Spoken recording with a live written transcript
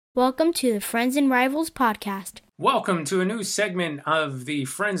Welcome to the Friends and Rivals podcast. Welcome to a new segment of the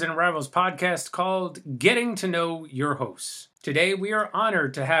Friends and Rivals podcast called Getting to Know Your Hosts. Today we are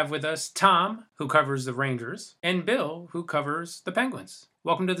honored to have with us Tom, who covers the Rangers, and Bill, who covers the Penguins.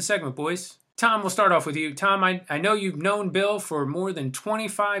 Welcome to the segment, boys. Tom, we'll start off with you. Tom, I know you've known Bill for more than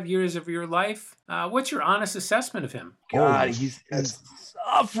 25 years of your life. What's your honest assessment of him? God, he's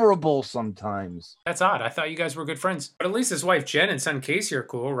insufferable sometimes. That's odd. I thought you guys were good friends. But at least his wife Jen and son Casey are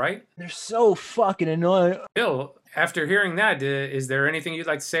cool, right? They're so fucking annoying. Bill, after hearing that, is there anything you'd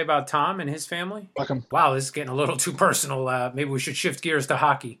like to say about Tom and his family? Welcome. Wow, this is getting a little too personal. Maybe we should shift gears to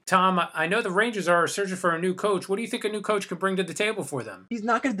hockey. Tom, I know the Rangers are searching for a new coach. What do you think a new coach could bring to the table for them? He's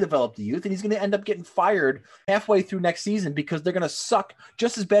not going to develop the youth, and he's going to end up getting fired halfway through next season because they're going to suck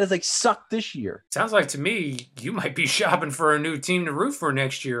just as bad as they sucked this year. Sounds like to me you might be shopping for a new team to root for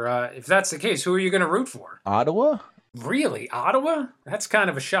next year. If that's the case, who are you going to root for? Ottawa? Really? Ottawa? That's kind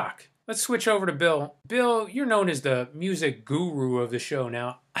of a shock. Let's switch over to Bill. Bill, you're known as the music guru of the show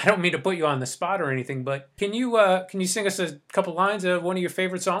now. I don't mean to put you on the spot or anything, but can you sing us a couple lines of one of your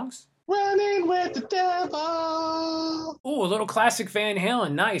favorite songs? Running with the devil. Ooh, a little classic Van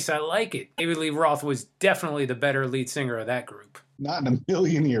Halen. Nice, I like it. David Lee Roth was definitely the better lead singer of that group. Not in a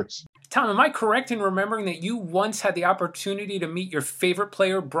million years. Tom, am I correct in remembering that you once had the opportunity to meet your favorite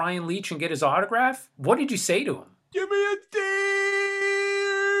player, Brian Leetch, and get his autograph? What did you say to him? Give me a D!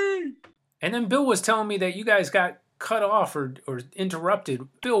 And then Bill was telling me that you guys got cut off or interrupted.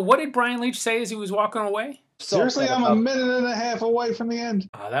 Bill, what did Brian Leetch say as he was walking away? Seriously, I'm a minute and a half away from the end.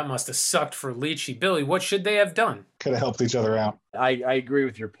 Oh, that must have sucked for Leetchy. Billy, what should they have done? Could have helped each other out. I agree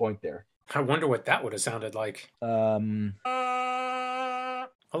with your point there. I wonder what that would have sounded like.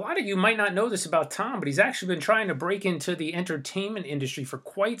 A lot of you might not know this about Tom, but he's actually been trying to break into the entertainment industry for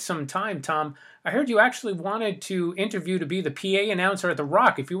quite some time, Tom. I heard you actually wanted to interview to be the PA announcer at The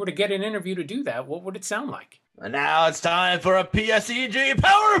Rock. If you were to get an interview to do that, what would it sound like? And now it's time for a PSEG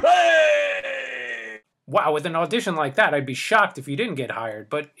Power Play! Wow, with an audition like that, I'd be shocked if you didn't get hired.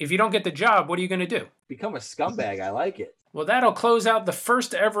 But if you don't get the job, what are you going to do? Become a scumbag. I like it. Well, that'll close out the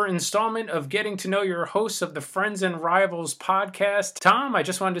first ever installment of Getting to Know Your Hosts of the Friends and Rivals podcast. Tom, I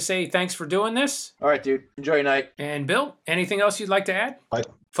just wanted to say thanks for doing this. All right, dude. Enjoy your night. And Bill, anything else you'd like to add? Bye.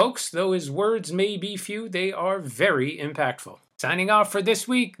 Folks, though his words may be few, they are very impactful. Signing off for this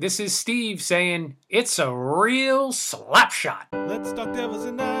week, this is Steve saying, it's a real slap shot. Let's talk Devils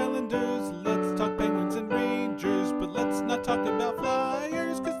and Islanders, let's talk Penguins and Rangers, but let's not talk about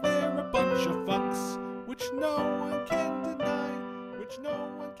Flyers, cause they're a bunch of fucks, which no one can deny,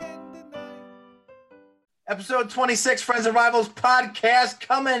 Episode 26, Friends and Rivals podcast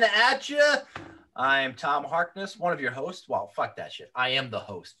coming at you. I'm Tom Harkness, one of your hosts. Well, fuck that shit. I am the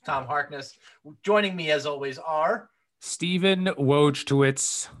host, Tom Harkness. Joining me as always are... Stephen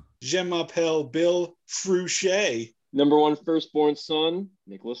Wojtowicz. Gem Uphill, Bill Frouchet. Number one firstborn son,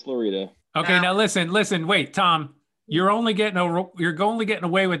 Nicholas Larita. Okay, now listen, wait, Tom. You're only getting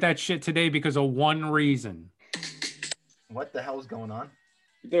away with that shit today because of one reason. What the hell is going on?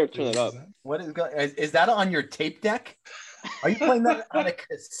 You better turn it up. What is that on your tape deck? Are you playing that on a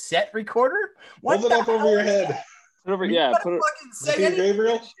cassette recorder? Hold it up over your head. Put it over, You yeah. gotta Put it. fucking say Peter anything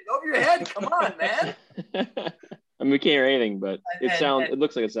Gabriel? shit over your head. Come on, man. I mean, we can't hear anything, but it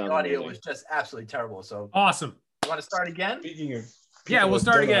looks like it The sounds. audio amazing. was just absolutely terrible. So, Awesome. you want to start again? Speaking of Yeah, we'll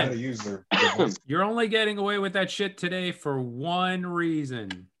people start that don't know again. how to use their voice. You're only getting away with that shit today for one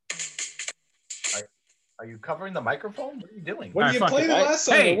reason. Are you covering the microphone? What are you doing? When All you right, played it fuck it. last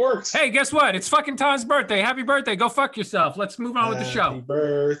time, Hey, it works. Hey, guess what? It's fucking Tom's birthday. Happy birthday. Go fuck yourself. Let's move on with the Happy show.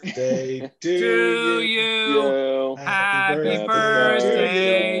 birthday To to you. you. Yo. Happy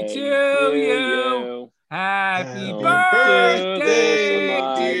birthday to you. Happy Happy birthday,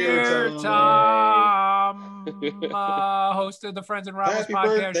 birthday, dear dear Tom. Host of the Friends and Rivals Happy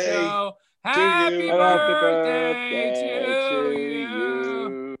podcast birthday show. to Happy you. birthday to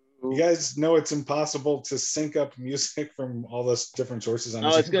you. You guys know it's impossible to sync up music from all those different sources on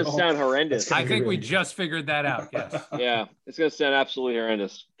Oh, it's gonna Zoom. sound horrendous. That's I think we Really? just figured that out. Yes. Yeah, it's gonna sound absolutely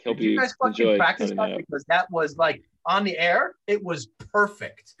horrendous. Hope Did you guys fucking enjoy practice cutting that? that out. Because that was like on the air. It was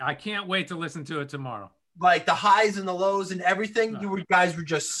perfect. I can't wait to listen to it tomorrow. Like the highs and the lows and everything. No. You guys were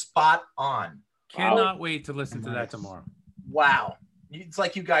just spot on. Cannot wait to listen to that tomorrow. Wow. It's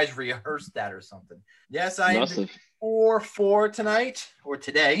like you guys rehearsed that or something. Yes, I Must am have. 4-4 tonight or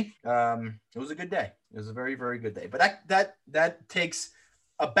today. It was a good day. It was a very, very good day. But that takes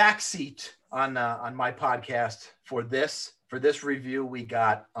a backseat on my podcast for this review we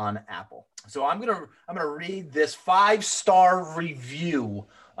got on Apple. So I'm gonna read this 5-star review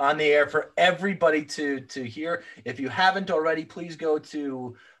on the air for everybody to hear. If you haven't already, please go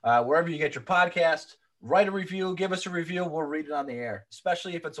to wherever you get your podcast, write a review, give us a review. We'll read it on the air,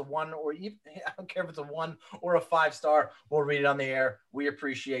 especially if it's a 1 or even, I don't care if it's a 1 or a 5-star, we'll read it on the air. We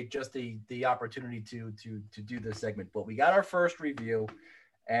appreciate just the opportunity to do this segment. But we got our first review,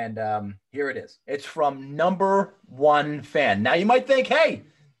 and here it is. It's from number 1 fan. Now you might think, hey,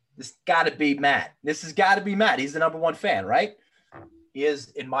 this got to be Matt. This has got to be Matt. He's the number 1 fan, right? He is,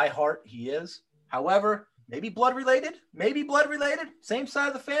 in my heart, he is. However, maybe blood related, same side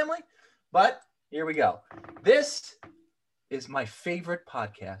of the family, but here we go. This is my favorite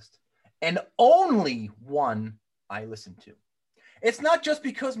podcast and only one I listen to. It's not just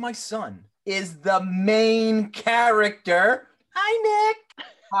because my son is the main character. Hi, Nick.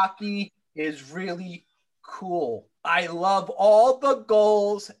 Hockey is really cool. I love all the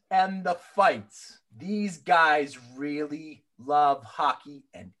goals and the fights. These guys really love hockey,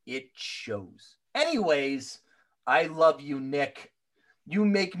 and it shows. Anyways, I love you, Nick. You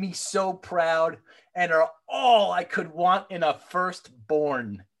make me so proud and are all I could want in a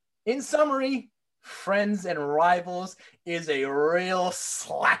firstborn. In summary, Friends and Rivals is a real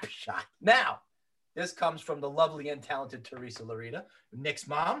slap shot. Now, this comes from the lovely and talented Teresa Larita, Nick's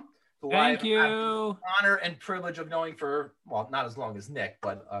mom, who Thank you. have the honor and privilege of knowing for, well, not as long as Nick,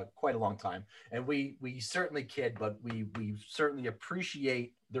 but quite a long time. And we certainly kid, but we certainly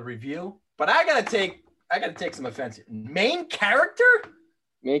appreciate the review. But I gotta take some offense here. Main character?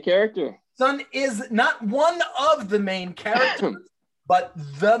 Main character. Son is not one of the main characters, but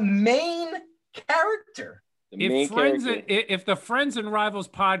the main character. If the Friends and Rivals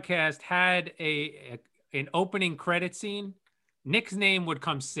podcast had an opening credit scene, Nick's name would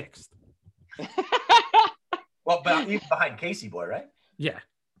come 6th. Well, but even behind Casey Boy, right? Yeah.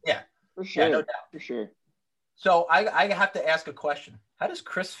 Yeah. For sure. Yeah, no doubt. For sure. So I have to ask a question. How does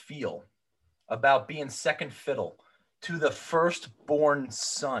Chris feel about being second fiddle to the firstborn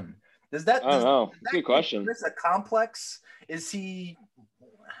son? I don't know. Good question. Is this a complex? Is he?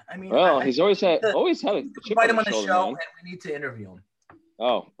 I mean, he's always had a chip invite on him on his the shoulder, show, man. and we need to interview him.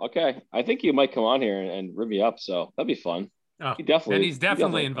 Oh, okay. I think you might come on here and rip me up, so that'd be fun. Oh, He's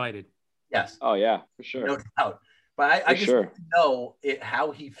definitely invited. Yes. Oh yeah, for sure. No doubt. But I just sure. want to know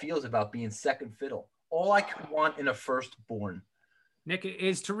how he feels about being second fiddle. All I could want in a firstborn. Nick,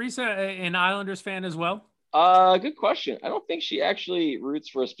 is Teresa an Islanders fan as well? Good question. I don't think she actually roots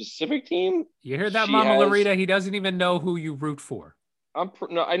for a specific team. You hear that, Mama Larita? He doesn't even know who you root for. I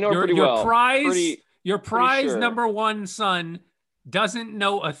know her pretty well. Your prize sure. number 1 son doesn't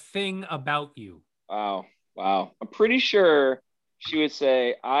know a thing about you. Wow. I'm pretty sure she would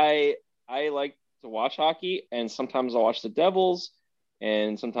say, I like to watch hockey, and sometimes I'll watch the Devils,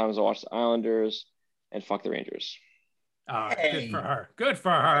 and sometimes I'll watch the Islanders, and fuck the Rangers. Good for her. Good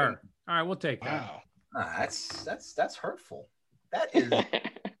for her. All right, we'll take that. Wow. That's hurtful. That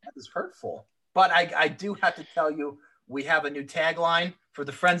is hurtful. But I do have to tell you, we have a new tagline for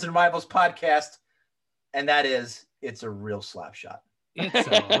the Friends and Rivals podcast, and that is, it's a real slap shot. It's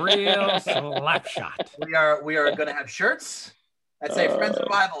a real slap shot. We are going to have shirts that say Friends and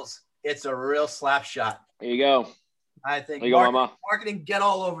Rivals. It's a real slap shot. There you go. I think There you go, Mama. marketing, get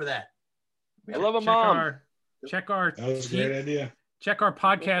all over that. I love a mom. Check our That was a great idea. Check our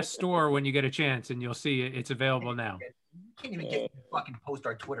podcast store when you get a chance, and you'll see it's available now. You can't even get fucking post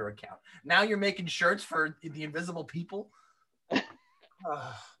our Twitter account. Now you're making shirts for the invisible people.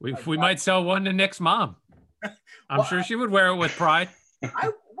 We might sell one to Nick's mom. I'm sure she would wear it with pride. You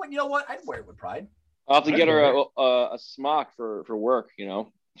know what? I'd wear it with pride. I'll have to get her a smock for work. You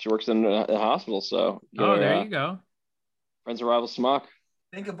know, she works in the hospital, so there you go. Friends and Rivals smock.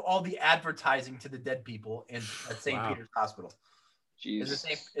 Think of all the advertising to the dead people at St. Peter's Hospital. Jeez. Is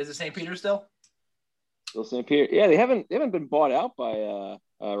it St. Peter's still? Still St. Peter. Yeah, they haven't been bought out by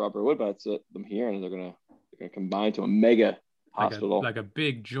Robert Wood, but I'm hearing they're gonna combine to a mega hospital, like a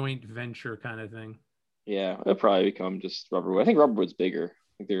big joint venture kind of thing. Yeah, it'll probably become just Robert Wood. I think Robert Wood's bigger.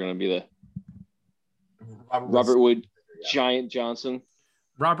 I think they're gonna be the Robert Wood Giant Johnson.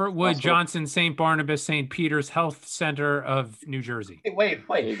 Robert Wood Hospital. Johnson St. Barnabas St. Peter's Health Center of New Jersey. Wait.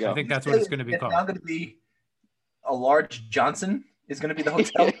 I think that's what it's going to be called. It's now going to be a large Johnson is going to be the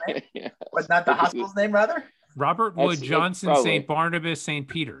hotel's name, Yeah. but not the hospital's name, rather? Robert Wood That's Johnson probably. St. Barnabas St.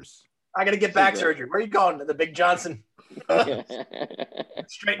 Peter's. I got to get back surgery. Where are you going? The big Johnson. Straighten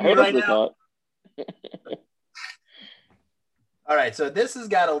I me heard right that's now. the thought. All right, so this has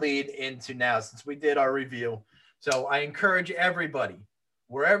got to lead into now, since we did our review. So I encourage everybody,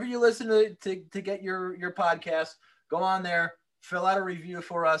 wherever you listen to get your podcast, go on there, fill out a review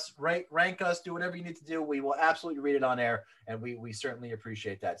for us, rank us, do whatever you need to do. We will absolutely read it on air, and we certainly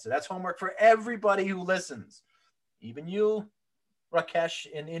appreciate that. So that's homework for everybody who listens, even you, Rakesh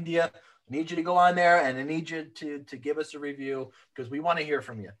in India. I need you to go on there, and I need you to give us a review because we want to hear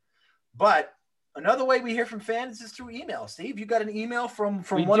from you. But another way we hear from fans is through email. Steve, you got an email from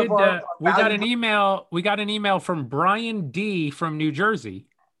We one of our we got an email. We got an email from Brian D from New Jersey,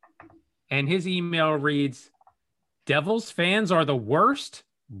 and his email reads, "Devils fans are the worst?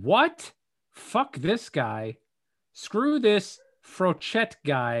 What? Fuck this guy. Screw this Frochette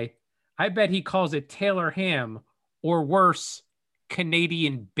guy. I bet he calls it Taylor ham or worse,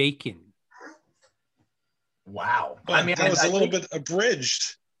 Canadian bacon." Wow. But I mean, that was I a little think- bit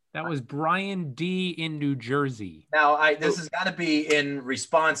abridged. That was Brian D in New Jersey. Now, this has got to be in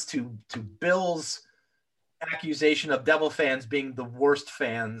response to Bill's accusation of Devil fans being the worst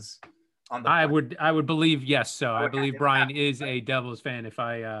fans on the I planet. would believe yes. So I Okay, believe if Brian that- is a Devils fan. If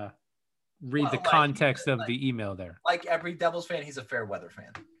I read Well, the like, context of like- the email there. Like every Devils fan, he's a fair weather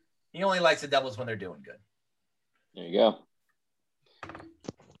fan. He only likes the Devils when they're doing good. There you go.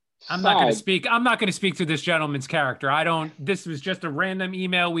 I'm not going to Side. speak. I'm not going to speak to this gentleman's character. I don't. This was just a random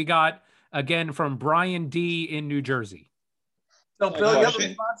email we got again from Brian D in New Jersey. So, Bill, you have a question.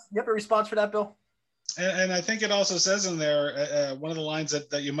 response? You have a response for that, Bill? And I think it also says in there, one of the lines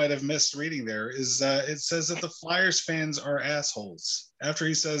that you might have missed reading there is it says that the Flyers fans are assholes. After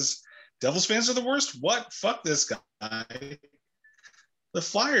he says, Devils fans are the worst? What? Fuck this guy. The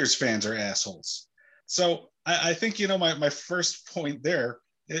Flyers fans are assholes. So I think, my first point there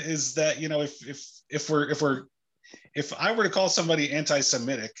is that, if I were to call somebody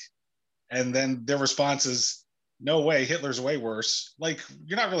anti-Semitic and then their response is, no way, Hitler's way worse. Like,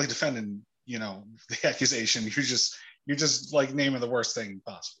 you're not really defending the accusation. You're just like naming the worst thing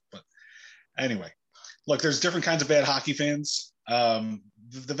possible. But anyway, look, there's different kinds of bad hockey fans.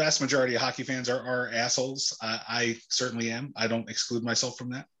 The vast majority of hockey fans are assholes. I certainly am. I don't exclude myself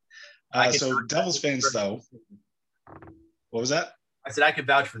from that. So Devils fans, though, what was that? I said I could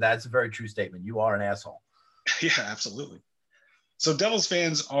vouch for that. It's a very true statement. You are an asshole. Yeah, absolutely. So Devils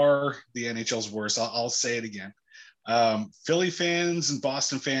fans are the NHL's worst. I'll say it again. Philly fans and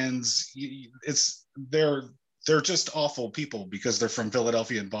Boston fans, they're just awful people because they're from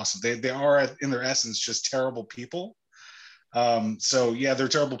Philadelphia and Boston. They are in their essence just terrible people. So yeah, they're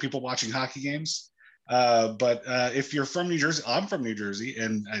terrible people watching hockey games. But if you're from New Jersey, I'm from New Jersey,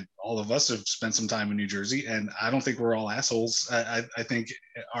 and all of us have spent some time in New Jersey, and I don't think we're all assholes. I think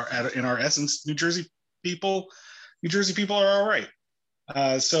in our essence, New Jersey people are all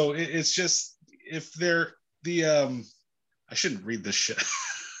right. So it's just if they're I shouldn't read this shit.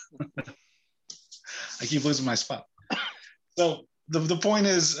 I keep losing my spot. So the point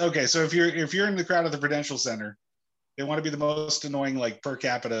is, okay, so if you're in the crowd at the Prudential Center, they want to be the most annoying per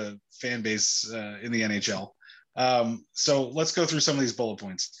capita fan base in the NHL. So let's go through some of these bullet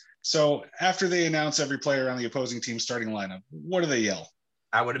points. So after they announce every player on the opposing team's starting lineup, what do they yell?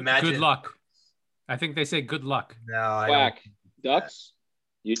 I would imagine. Good luck. I think they say good luck. No, I Quack. Ducks?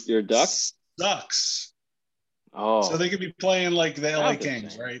 You're ducks? Sucks. Oh. So they could be playing like the LA Interesting.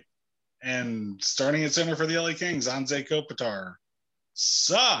 Kings, right? And starting at center for the LA Kings, Anze Kopitar.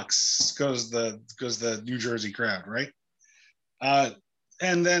 Sucks, goes the New Jersey crowd, right?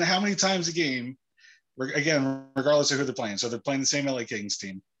 And then how many times a game, again, regardless of who they're playing, so they're playing the same LA Kings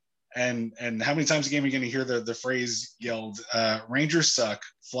team, and how many times a game are you going to hear the phrase yelled, Rangers suck,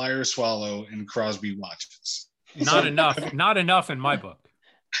 Flyers swallow, and Crosby watches? Not enough. Not enough in my book.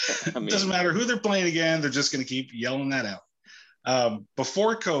 I mean, It doesn't matter who they're playing again, they're just going to keep yelling that out.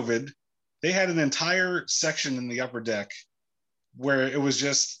 Before COVID, they had an entire section in the upper deck where it was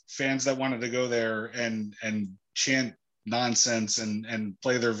just fans that wanted to go there and chant nonsense and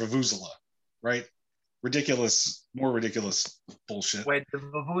play their vuvuzela, right? More ridiculous bullshit. Wait, the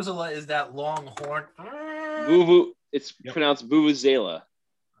vuvuzela is that long horn. Vuvu. It's Yep. pronounced Vuvuzela.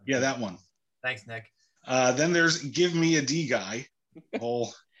 Yeah, that one. Thanks, Nick. Then there's "Give Me a D Guy,"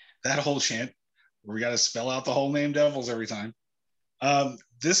 that whole chant where we got to spell out the whole name Devils every time.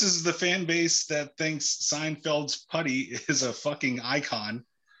 This is the fan base that thinks Seinfeld's Putty is a fucking icon.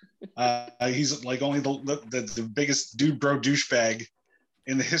 He's like only the biggest dude bro douchebag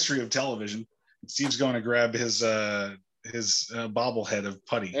in the history of television. Steve's going to grab his bobblehead of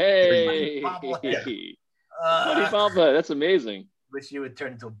Putty. Hey. Bobblehead. Putty bobblehead. That's amazing. Wish you would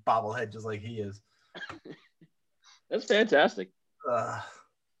turn into a bobblehead just like he is. That's fantastic.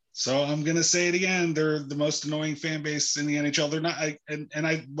 So I'm gonna say it again. They're the most annoying fan base in the NHL. They're not,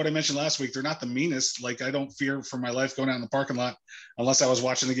 what I mentioned last week. They're not the meanest. Like, I don't fear for my life going out in the parking lot unless I was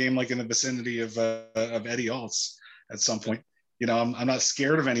watching the game like in the vicinity of Eddie Alts at some point. I'm not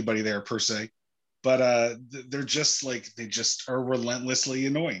scared of anybody there per se, but they're just like, they just are relentlessly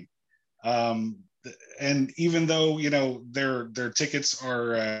annoying. And even though their tickets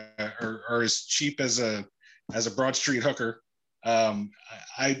are as cheap as a Broad Street hooker,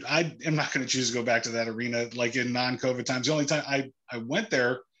 I am not going to choose to go back to that arena like in non-COVID times. The only time I went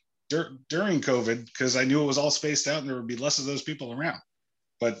there during COVID because I knew it was all spaced out and there would be less of those people around.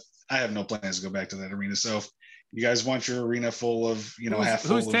 But I have no plans to go back to that arena. So if you guys want your arena full of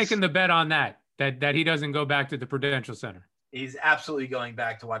who's taking the bet on that he doesn't go back to the Prudential Center? He's absolutely going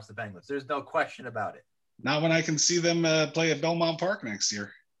back to watch the Penguins. There's no question about it. Not when I can see them play at Belmont Park next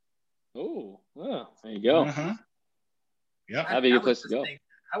year. Oh, there you go. Uh-huh. Yeah, that'd be a good place to go.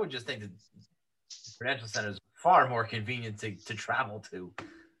 I would just think that the Prudential Center is far more convenient to travel to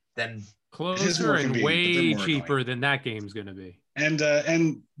than closer and way cheaper than that game's going to be. And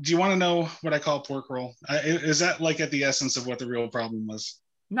do you want to know what I call pork roll? Is that like at the essence of what the real problem was?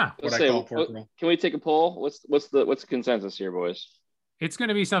 No. What I call pork roll. Can we take a poll? What's the consensus here, boys? It's going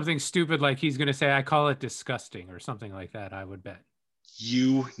to be something stupid like he's going to say, I call it disgusting or something like that, I would bet.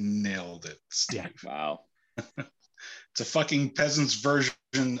 You nailed it, Steve. Yeah. Wow. It's a fucking peasant's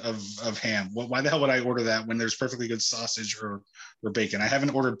version of ham. Why the hell would I order that when there's perfectly good sausage or bacon? I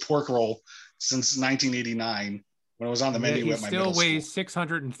haven't ordered pork roll since 1989 when it was on the menu at my middle school. He still weighs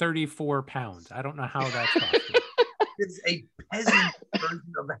 634 pounds. I don't know how that's possible. It's a peasant version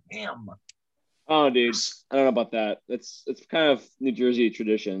of a ham. Oh, dude, I don't know about that. It's kind of New Jersey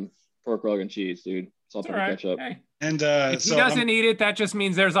tradition. Pork, roll, and cheese, dude. Salt and ketchup. Hey. And if he doesn't eat it, that just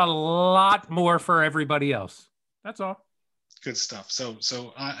means there's a lot more for everybody else. That's all. Good stuff. So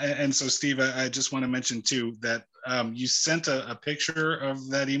Steve, I just want to mention too that you sent a picture of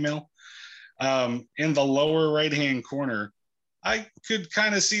that email. In the lower right-hand corner, I could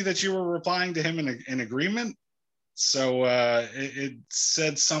kind of see that you were replying to him in agreement. So it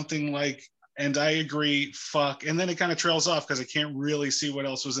said something like, and I agree, fuck. And then it kind of trails off because I can't really see what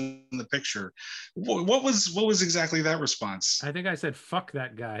else was in the picture. What was exactly that response? I think I said, fuck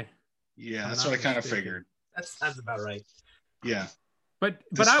that guy. Yeah, that's what I kind of figured. That sounds about right. Yeah. But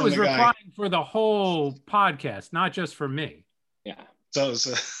I was replying for the whole podcast, not just for me. Yeah. So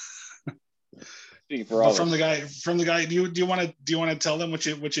speaking for all from the guy, do you want to tell them what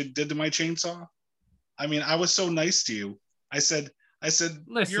you did to my chainsaw? I mean, I was so nice to you. I said, listen,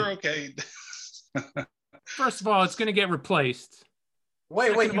 you're okay. First of all, it's going to get replaced.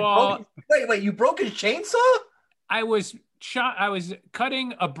 Wait, you broke his chainsaw? I was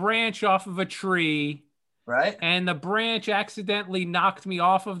cutting a branch off of a tree. Right. And the branch accidentally knocked me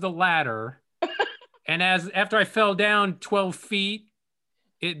off of the ladder. And after I fell down 12 feet,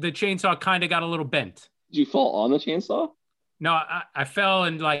 the chainsaw kind of got a little bent. Did you fall on the chainsaw? No, I fell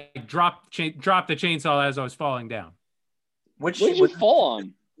and like dropped the chainsaw as I was falling down. What did you fall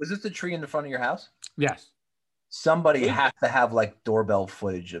on? Was this the tree in the front of your house? Yes. Somebody has to have like doorbell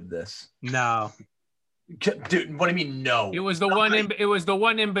footage of this. No. Dude, what do you mean no? It was the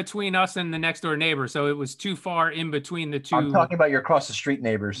one in between us and the next door neighbor, so it was too far in between the two. I'm talking about your across the street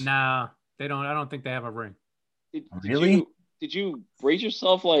neighbors. Nah, they don't. I don't think they have a ring. Really? Did you brace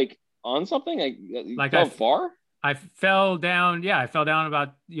yourself like on something? Like how far? I fell down. Yeah, I fell down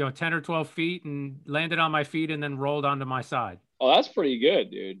about 10 or 12 feet and landed on my feet and then rolled onto my side. Oh, that's pretty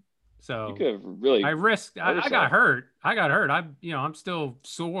good, dude. So you could have really. I risked. I got hurt. I'm still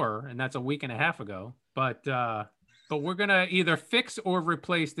sore, and that's a week and a half ago. But we're gonna either fix or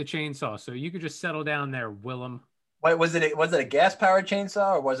replace the chainsaw. So you could just settle down there, Willem. Wait, was it a gas powered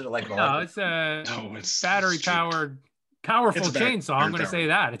chainsaw or was it like it's battery powered, powerful chainsaw. I'm gonna say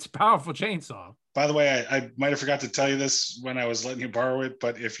that it's a powerful chainsaw. By the way, I might have forgot to tell you this when I was letting you borrow it,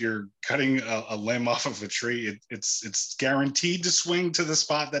 but if you're cutting a limb off of a tree, it's guaranteed to swing to the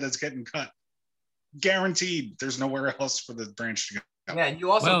spot that it's getting cut. Guaranteed. There's nowhere else for the branch to go. Yeah, and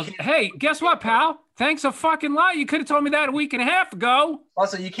you also hey, guess what, pal? Thanks a fucking lot. You could have told me that a week and a half ago.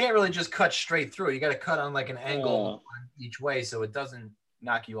 Also, you can't really just cut straight through. You got to cut on like an angle each way so it doesn't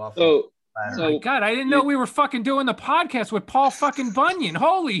knock you off. My God, I didn't know we were fucking doing the podcast with Paul fucking Bunyan.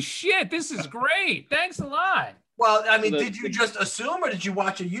 Holy shit, this is great. Thanks a lot. Well, I mean, did you just assume, or did you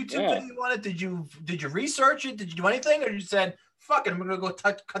watch a YouTube video on it? Did you research it? Did you do anything, or you said, "Fuck it, I'm gonna go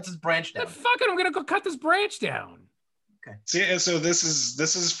cut this branch down"? Fuck it, I'm gonna go cut this branch down. Okay. See, so this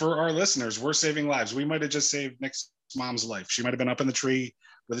is for our listeners. We're saving lives. We might have just saved Nick's mom's life. She might have been up in the tree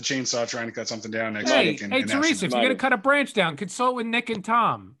with a chainsaw trying to cut something down next week. Hey, Teresa, if you're gonna cut a branch down, consult with Nick and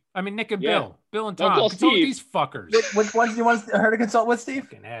Tom. I mean, Nick and Bill and Tom. Consult with these fuckers. Which ones do you want her to consult with, Steve?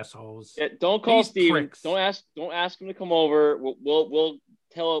 Fucking assholes. Yeah, don't call Steve. Pricks. Don't ask him to come over. We'll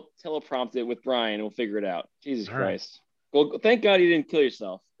teleprompt it with Brian. We'll figure it out. Jesus Christ. Well, thank God you didn't kill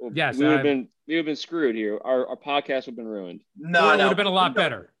yourself. Yes, we would have been screwed here. Our podcast would have been ruined. No, or it would have been a lot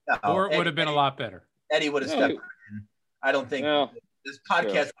better. No, or it would have been a lot better. Eddie would have stepped in. I don't think this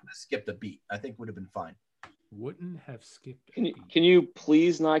podcast would have skipped a beat. I think would have been fine. Wouldn't have skipped. Can you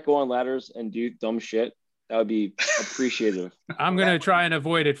please not go on ladders and do dumb shit? That would be appreciative. I'm gonna try and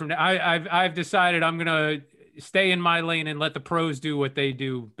avoid it from now. I've decided I'm gonna stay in my lane and let the pros do what they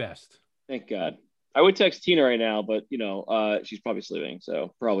do best. Thank God. I would text Tina right now, but she's probably sleeping,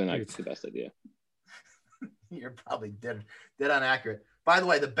 so probably not the best idea. You're probably dead on accurate. By the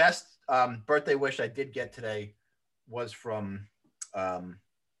way, the best birthday wish I did get today was from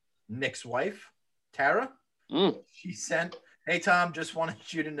Nick's wife, Tara. She sent, "Hey Tom, just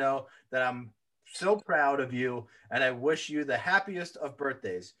wanted you to know that I'm so proud of you and I wish you the happiest of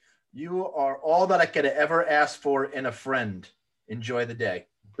birthdays. You are all that I could ever ask for in a friend. Enjoy the day."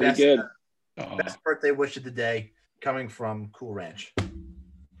 Pretty good. Best birthday wish of the day coming from Cool Ranch.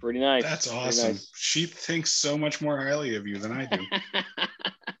 Pretty nice. That's awesome. Nice. She thinks so much more highly of you than I do.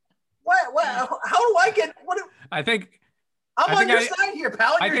 What? How do I get? I think I'm on your side here,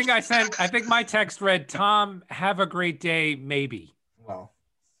 pal. I think my text read, "Tom, have a great day, maybe." Well,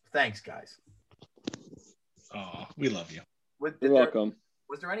 thanks, guys. Oh, we love you. You're welcome.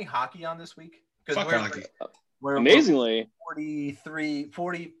 Was there any hockey on this week? Fuck hockey. We're amazingly 40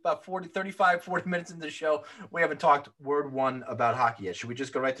 minutes into the show. We haven't talked word one about hockey yet. Should we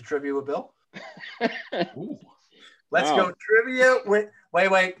just go right to trivia with Bill? Let's go trivia with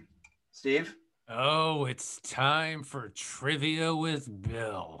wait. Steve? Oh, it's time for trivia with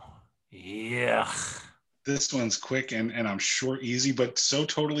Bill. Yeah. This one's quick and I'm sure easy, but so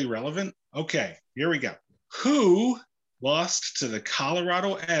totally relevant. Okay, here we go. Who lost to the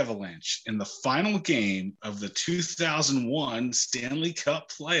Colorado Avalanche in the final game of the 2001 Stanley Cup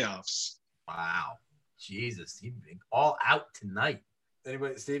playoffs? Wow. Jesus, he's all out tonight.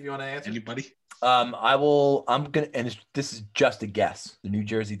 Anybody, Steve, you want to answer? Anybody? I'm gonna, and this is just a guess. The New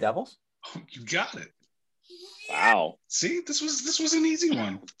Jersey Devils? Oh, you got it. Wow. See, this was an easy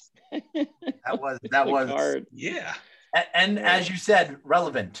one. That was hard. Yeah. And as you said,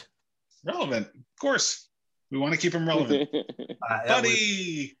 relevant. Relevant. Of course. We want to keep him relevant.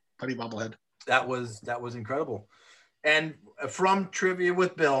 Putty bobblehead. That was incredible. And from Trivia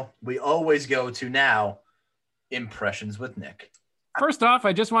with Bill, we always go to now Impressions with Nick. First off,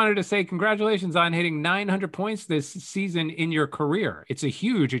 I just wanted to say congratulations on hitting 900 points this season in your career. It's a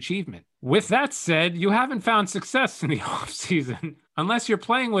huge achievement. With that said, you haven't found success in the offseason unless you're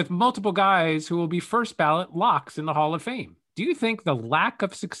playing with multiple guys who will be first ballot locks in the Hall of Fame. Do you think the lack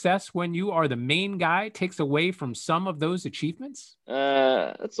of success when you are the main guy takes away from some of those achievements?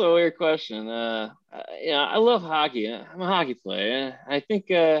 That's a weird question. I love hockey. I'm a hockey player. I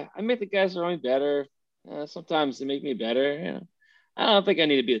think I make the guys around me better. Sometimes they make me better. I don't think I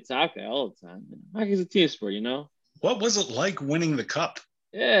need to be the top guy all the time. Hockey's a team sport, What was it like winning the cup?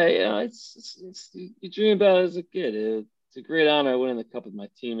 Yeah, it's you dream about it as a kid. It's a great honor winning the cup with my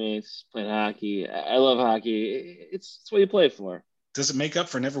teammates, playing hockey. I love hockey. It's what you play for. Does it make up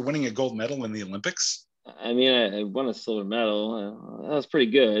for never winning a gold medal in the Olympics? I mean, I won a silver medal. That was pretty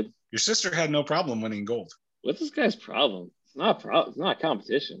good. Your sister had no problem winning gold. What's this guy's problem? It's not a problem. It's not a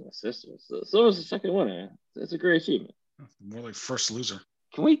competition. My sister. So was the second winner. It's a great achievement. More like first loser.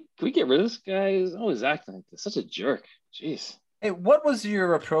 Can we get rid of this guy? He's always acting like this. Such a jerk. Jeez. Hey, what was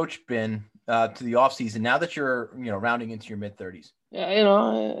your approach been to the offseason now that you're, rounding into your mid-30s? Yeah,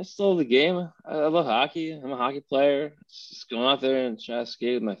 I still love the game. I love hockey. I'm a hockey player. Just going out there and try to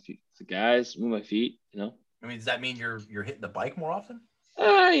skate with my feet, the guys, move my feet, I mean, does that mean you're hitting the bike more often?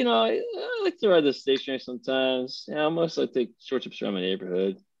 I like to ride the stationary sometimes. Mostly I take short trips around my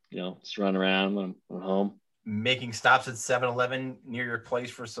neighborhood, just run around when I'm home. Making stops at 7-Eleven near your place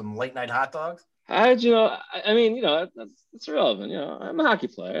for some late night hot dogs? That's irrelevant. I'm a hockey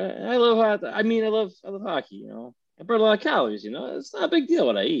player. I love hockey. I love hockey. I burn a lot of calories. It's not a big deal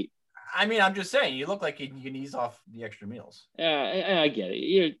what I eat. I mean, I'm just saying, you look like you can ease off the extra meals. Yeah, I get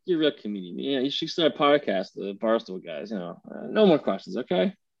it. You're a real comedian. You should start a podcast, the Barstool guys. No more questions,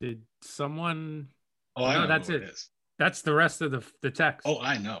 okay? Did someone? Oh, I know that's it. That's the rest of the text. Oh,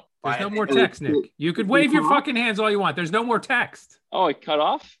 I know. There's no more text, Nick. You could wave your fucking hands all you want. There's no more text. Oh, it cut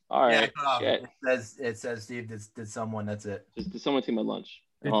off? All right. Yeah, it cut off. It says, Steve, did someone, that's it. Did someone take my lunch?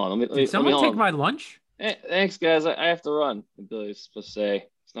 Did someone take my lunch? Hey, thanks, guys. I have to run. Billy's supposed to say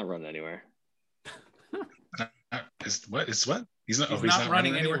he's not running anywhere. What? He's not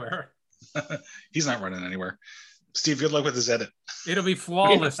running anywhere. He's not running anywhere. Steve, good luck with his edit. It'll be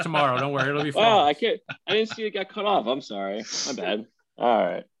flawless tomorrow. Don't worry. It'll be flawless. I didn't see it got cut off. I'm sorry. My bad. All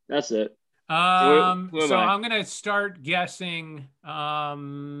right. That's it. Who am So I? I'm gonna start guessing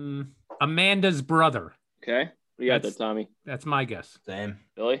Amanda's brother. Okay. What do you got there, That's- Tommy? That's my guess. Same.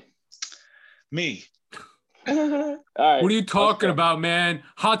 Billy? Me. All right. What are you talking Let's go. about, man?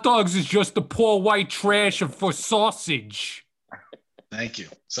 Hot dogs is just the poor white trash for sausage. Thank you.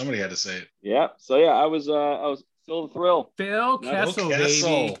 Somebody had to say it. Yeah. So yeah, I was still the thrill. Phil No, Kessel, Bill Kessel.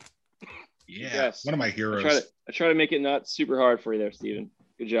 baby. Yeah. Yes. One of my I heroes. try to make it not super hard for you there, Steven.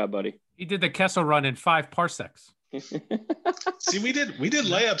 Good job, buddy. He did the Kessel run in 5 parsecs. See, we did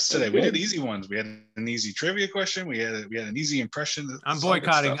layups today. We did easy ones. We had an easy trivia question. We had an easy impression. I'm It's all good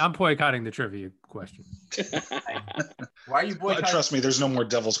boycotting. stuff. I'm boycotting the trivia question. Why are you boycotting? Trust me, there's no more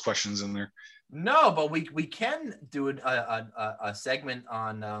Devil's questions in there. No, but we can do a segment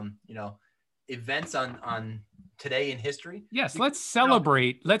on events on today in history. Yes, let's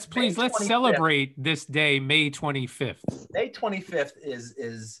celebrate. Let's May 25th. celebrate this day, May 25th. May 25th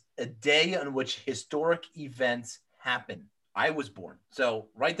is a day on which historic events happen. I was born. So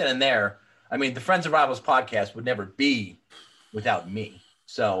right then and there, I mean, the Friends of Rivals podcast would never be without me.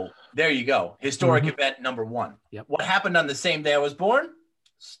 So there you go. Historic event number 1. Yep. What happened on the same day I was born?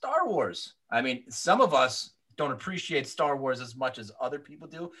 Star Wars. I mean, some of us don't appreciate Star Wars as much as other people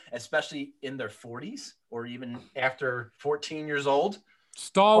do, especially in their 40s or even after 14 years old.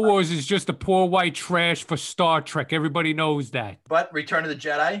 Star Wars is just the poor white trash for Star Trek. Everybody knows that. But Return of the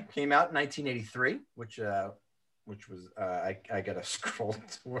Jedi came out in 1983, which was I gotta scroll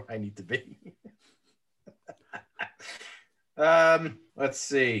to where I need to be. Let's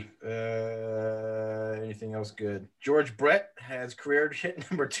see. Anything else good? George Brett has career hit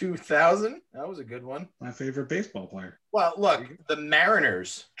number 2,000. That was a good one. My favorite baseball player. Well, look, the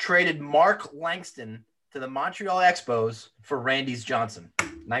Mariners traded Mark Langston to the Montreal Expos for Randy's Johnson,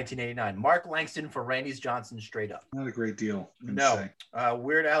 1989. Mark Langston for Randy's Johnson straight up. Not a great deal. I'd No. say.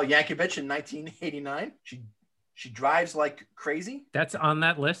 Weird Al Yankovic in 1989. She drives like crazy. That's on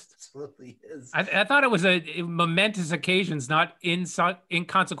that list. Absolutely is. I thought it was a momentous occasions, not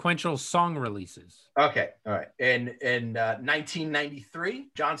inconsequential song releases. Okay, all right. In 1993,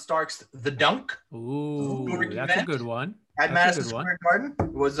 John Stark's The Dunk Ooh, Historic that's a event. good one. at That's a Madison good one. Square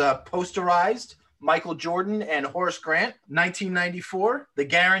Garden was posterized. Michael Jordan and Horace Grant. 1994, the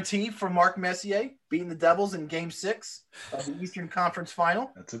guarantee for Mark Messier beating the Devils in Game 6 of the Eastern Conference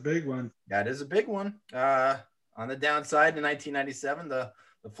Final. That's a big one. That is a big one. On the downside, in 1997, the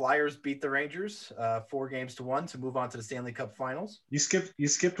Flyers beat the Rangers 4-1 to move on to the Stanley Cup Finals. You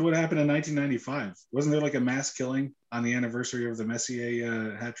skipped what happened in 1995. Wasn't there like a mass killing on the anniversary of the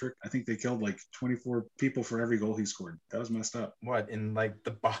Messier hat trick? I think they killed like 24 people for every goal he scored. That was messed up. What, in like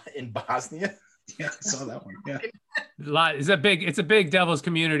in Bosnia? Yeah, I saw that one. Yeah. It's a big Devils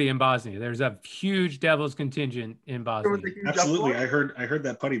community in Bosnia. There's a huge Devils contingent in There was Bosnia. a huge Absolutely. uproar. I heard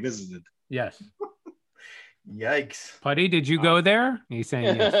that Putty visited. Yes. Yikes. Putty, did you go there? He's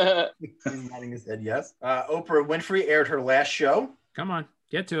saying yes. He's nodding his head yes. Oprah Winfrey aired her last show. Come on,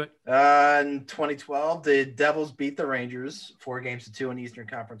 get to it. In 2012, the Devils beat the Rangers 4-2 in the Eastern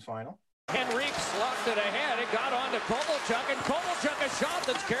Conference Final. Henrique slugged it ahead. It got on to Kovalchuk, and Kovalchuk a shot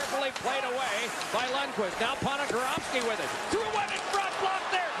that's carefully played away by Lundqvist. Now Ponikarovsky with it. Threw one in front, blocked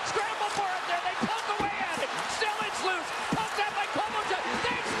there. Scramble for it there. They poke away at it. Still it's loose. Poked out by Kovalchuk.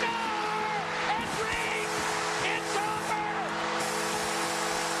 They score! Henrique! It's over!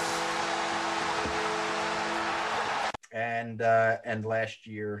 And last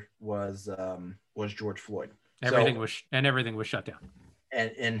year was George Floyd. Everything was shut down.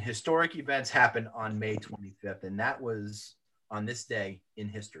 And historic events happened on May 25th, and that was on this day in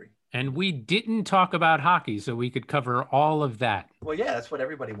history. And we didn't talk about hockey, so we could cover all of that. Well, yeah, that's what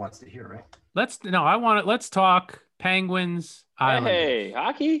everybody wants to hear, right? Let's talk Penguins Islanders. Hey,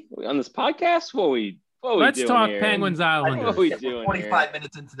 hockey on this podcast? What we Let's doing talk here? Penguins What Islanders. we We're doing 25 here?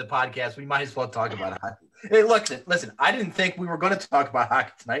 minutes into the podcast, we might as well talk about hockey. Hey, listen, I didn't think we were going to talk about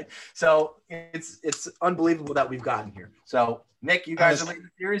hockey tonight, so it's unbelievable that we've gotten here. So, Nick, you guys are leading the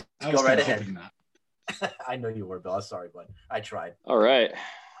series. I was Go right kinda ahead. hoping not. I know you were, Bill. I'm sorry, bud. I tried. All right.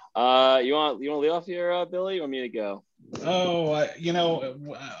 You want to lead off here, Billy? You want me to go? Oh,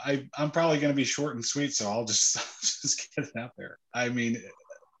 I'm probably going to be short and sweet, so I'll just get it out there. I mean,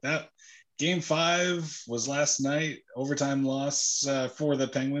 that Game 5 was last night, overtime loss for the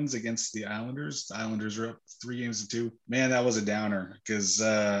Penguins against the Islanders. The Islanders are up 3-2. Man, that was a downer because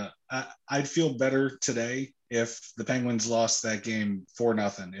I'd feel better today if the Penguins lost that game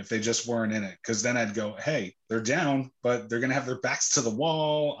 4-0, if they just weren't in it, because then I'd go, hey, they're down, but they're going to have their backs to the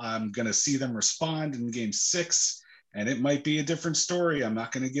wall. I'm going to see them respond in Game 6, and it might be a different story. I'm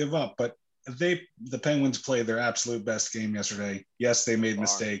not going to give up. But the Penguins played their absolute best game yesterday. Yes, they made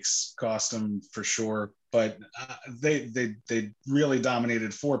mistakes, cost them for sure, but they really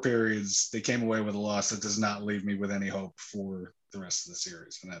dominated 4 periods. They came away with a loss that does not leave me with any hope for the rest of the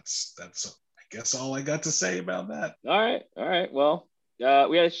series, and that's I guess all I got to say about that. All right. Well,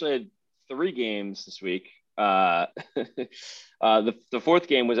 we actually had 3 games this week. The 4th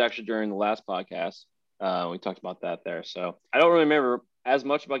game was actually during the last podcast. We talked about that there. So I don't really remember as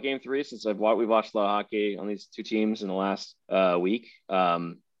much about game 3 since we've watched a lot of hockey on these 2 teams in the last week.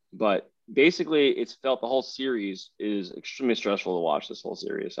 But basically it's felt the whole series is extremely stressful to watch this whole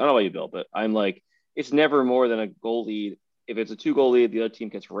series. I don't know about you, Bill, but I'm like, it's never more than a goal lead. If it's a 2-goal lead, the other team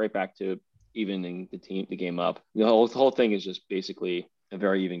gets right back to evening the game up. The whole thing is just basically a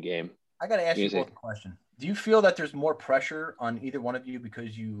very even game. I got to ask you both a question. Do you feel that there's more pressure on either one of you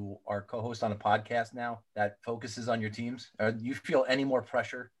because you are co-host on a podcast now that focuses on your teams? Or do you feel any more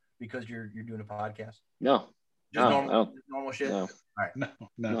pressure because you're doing a podcast? No. Just normal shit? No. All right.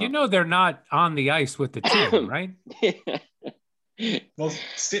 No. You know they're not on the ice with the team, right? Well,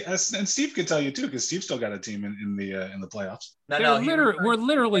 and Steve could tell you too, because Steve still got a team in the playoffs. We're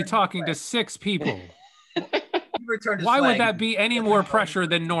literally talking to 6 people. Why would that be any more pressure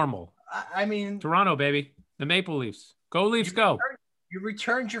than normal? I mean, Toronto, baby, the Maple Leafs. Go Leafs, go! You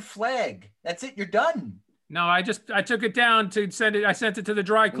returned your flag. That's it. You're done. No, I took it down to send it. I sent it to the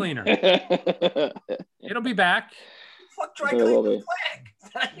dry cleaner. It'll be back. Fuck dry cleaning the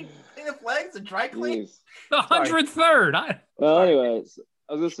flag. Clean the flag's a dry clean. The 103rd. Well, anyways,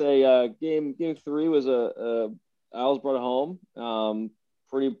 I was gonna say game 3 was Isles brought it home.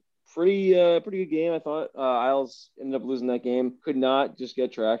 Pretty good game, I thought. Isles ended up losing that game. Could not just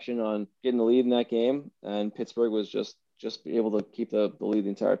get traction on getting the lead in that game, and Pittsburgh was just able to keep the lead the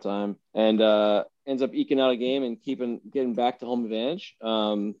entire time, and ends up eking out a game and getting back to home advantage.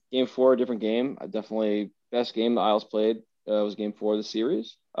 Game 4, a different game. Definitely best game the Isles played was game 4 of the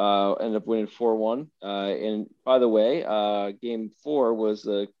series. Ended up winning 4-1. And by the way, game 4 was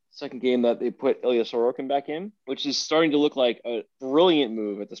the second game that they put Ilya Sorokin back in, which is starting to look like a brilliant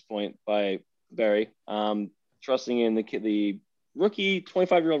move at this point by Barry. Trusting in the rookie,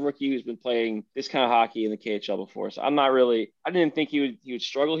 25-year-old rookie who's been playing this kind of hockey in the KHL before. So I didn't think he would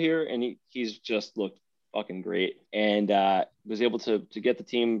struggle here, and he's just looked fucking great, and was able to get the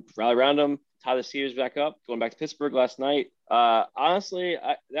team rally around him, tie the series back up, going back to Pittsburgh last night. Honestly,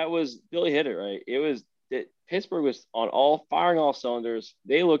 that was Billy hit it right. Pittsburgh was firing all cylinders.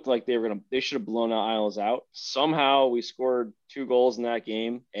 They looked like they should have blown out Isles out. Somehow we scored 2 goals in that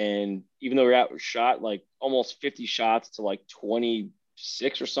game. And even though we shot like almost 50 shots to like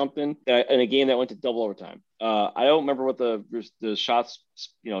 26 or something in a game that went to double overtime. I don't remember what the shots,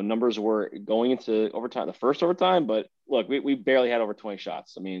 numbers were going into overtime, the first overtime, but look, we barely had over 20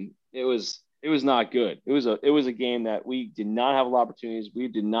 shots. I mean, it was not good. It was a game that we did not have a lot of opportunities. We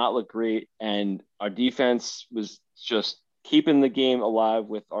did not look great, and our defense was just keeping the game alive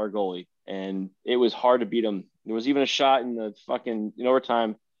with our goalie, and it was hard to beat them. There was even a shot in the fucking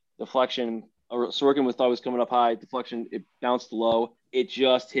overtime deflection. Sorokin thought was coming up high, deflection. It bounced low. It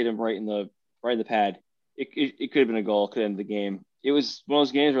just hit him right in the pad. It could have been a goal. Could have ended the game. It was one of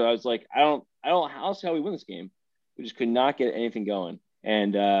those games where I was like, I don't how we win this game. We just could not get anything going,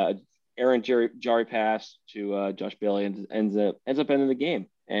 and Aaron Jari pass to Josh Bailey and ends up ending the game.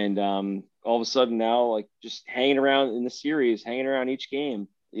 And all of a sudden now, like just hanging around in the series, hanging around each game,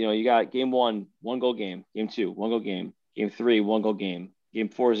 you got game 1, 1-goal game, game 2, 1-goal game, game 3, 1-goal game, game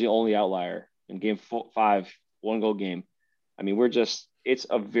 4 is the only outlier, and game 5, 1-goal game. I mean, it's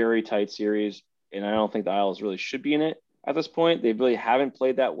a very tight series, and I don't think the Isles really should be in it at this point. They really haven't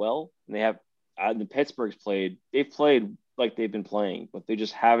played that well, and the Pittsburgh's they've played like they've been playing, but they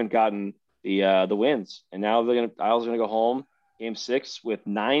just haven't gotten the wins. And now Isles are gonna go home game 6 with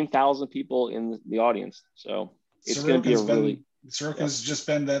 9,000 people in the audience. So it's going to be Sorokin's just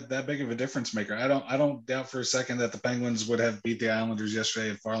been that big of a difference maker. I don't doubt for a second that the Penguins would have beat the Islanders yesterday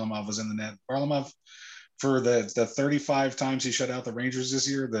if Varlamov was in the net. Varlamov, for the 35 times he shut out the Rangers this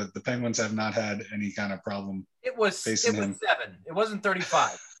year, the Penguins have not had any kind of problem. It was 7. It wasn't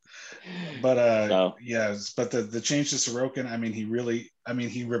 35. But but the change to Sorokin,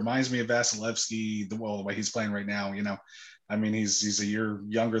 he reminds me of Vasilevsky, the way he's playing right now. He's a year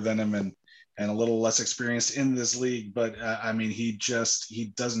younger than him and a little less experienced in this league, but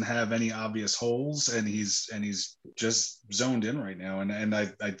he doesn't have any obvious holes, and he's just zoned in right now. And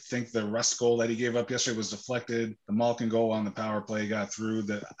I think the Rust goal that he gave up yesterday was deflected. The Malkin goal on the power play got through.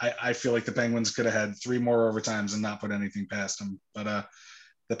 I feel like the Penguins could have had 3 more overtimes and not put anything past them. But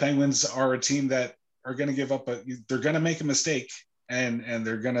the Penguins are a team that are going to give up, they're going to make a mistake, and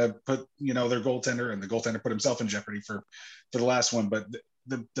they're gonna put their goaltender, and the goaltender put himself in jeopardy for the last one. But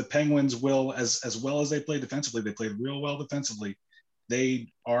the Penguins will, as well as they play defensively, they played real well defensively.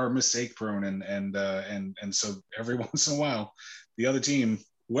 They are mistake prone, and so every once in a while, the other team,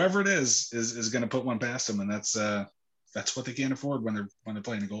 whoever it is going to put one past them, and that's what they can't afford when they're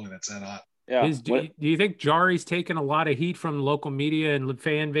playing a goalie that's that hot. Yeah. Do you think Jari's taken a lot of heat from the local media and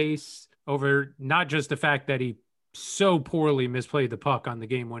fan base over not just the fact that he so poorly misplayed the puck on the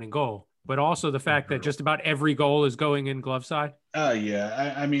game-winning goal, but also the fact that just about every goal is going in glove side?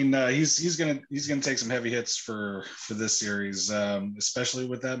 Yeah. I mean, he's gonna take some heavy hits for this series, especially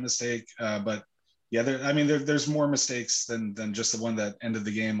with that mistake. But yeah, there's more mistakes than just the one that ended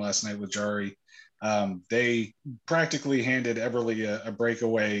the game last night with Jari. They practically handed Eberle a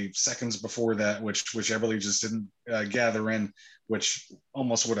breakaway seconds before that, which Eberle just didn't gather in, which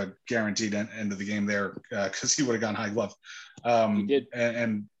almost would have guaranteed end of the game there because he would have gone high glove. He did.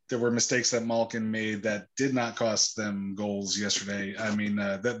 And there were mistakes that Malkin made that did not cost them goals yesterday. I mean,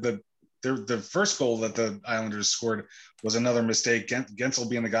 the first goal that the Islanders scored was another mistake. Gensel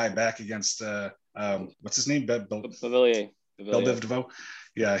being the guy back against what's his name? Beauvillier. DeVoe.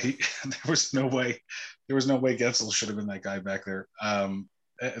 Yeah, there was no way Gensel should have been that guy back there.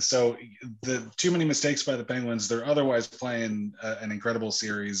 So the too many mistakes by the Penguins. They're otherwise playing an incredible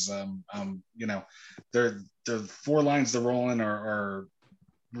series. The four lines they're rolling are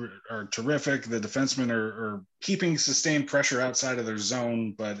terrific. The defensemen are keeping sustained pressure outside of their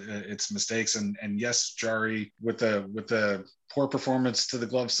zone, but it's mistakes. And yes, Jari with the poor performance to the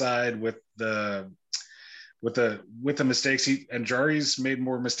glove side, with the mistakes, and Jari's made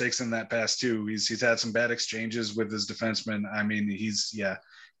more mistakes in that pass too. He's had some bad exchanges with his defensemen. I mean, he's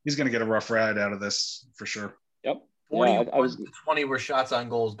going to get a rough ride out of this for sure. Yep. 41 to 20 were shots on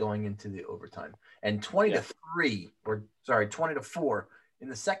goals going into the overtime, and 20 to 4 in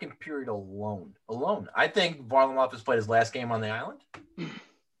the second period alone. I think Varlamov has played his last game on the island.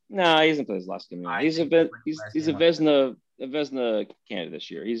 No, he hasn't played his last game. He's a Vezina candidate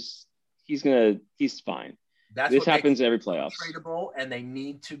this year. He's fine. This happens in every playoffs. Tradable, and they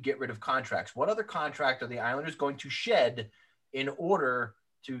need to get rid of contracts. What other contract are the Islanders going to shed in order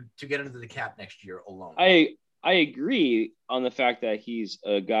to get into the cap next year alone? I agree on the fact that he's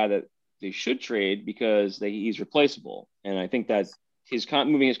a guy that they should trade because he's replaceable, and I think that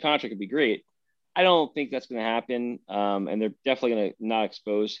moving his contract would be great. I don't think that's going to happen, and they're definitely going to not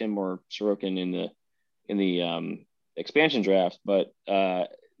expose him or Sorokin in the expansion draft. But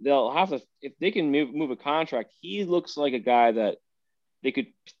they'll have to, if they can move a contract. He looks like a guy that they could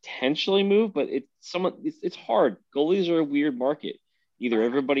potentially move, but it's hard. Goalies are a weird market. Either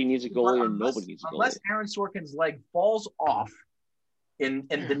everybody needs a goalie or nobody needs a goalie. Unless Aaron Sorkin's leg falls off in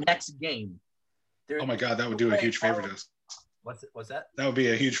the next game. Oh my God, that would do a huge favor to us. What's that? That would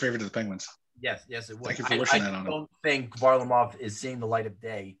be a huge favor to the Penguins. Yes, it would. Thank you for wishing that on him. I don't think Varlamov is seeing the light of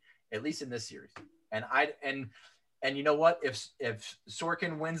day, at least in this series. And you know what? If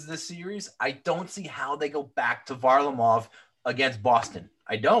Sorkin wins this series, I don't see how they go back to Varlamov against Boston.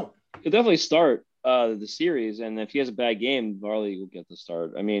 I don't. He'll definitely start the series, and if he has a bad game, Varley will get the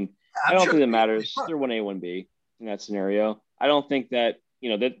start. I mean, I don't think that matters. They're 1A, 1B in that scenario. I don't think that,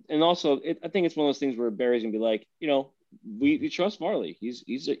 that, and also I think it's one of those things where Barry's gonna be like, we trust Varley. He's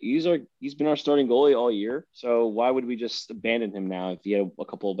been our starting goalie all year. So why would we just abandon him now if he had a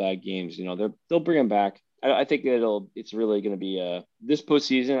couple of bad games? They'll bring him back. I think it's really going to be this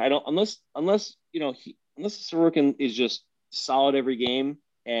postseason. Unless Sorokin is just solid every game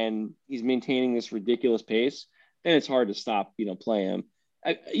and he's maintaining this ridiculous pace, then it's hard to stop, play him.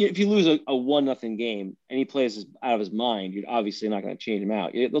 If you lose a 1-0 game and he plays out of his mind, you're obviously not going to change him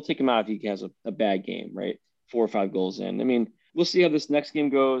out. They'll take him out if he has a bad game, right? 4 or 5 goals in. I mean, we'll see how this next game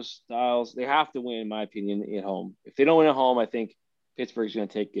goes. Styles, they have to win, in my opinion, at home. If they don't win at home, I think Pittsburgh's going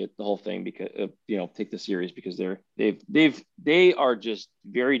to take the whole thing because take the series because they are just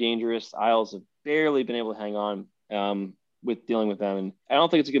very dangerous. Isles have barely been able to hang on with dealing with them, and I don't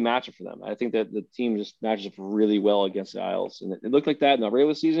think it's a good matchup for them. I think that the team just matches up really well against the Isles, and it looked like that in the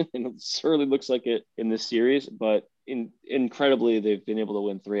regular season, and it certainly looks like it in this series. But incredibly, they've been able to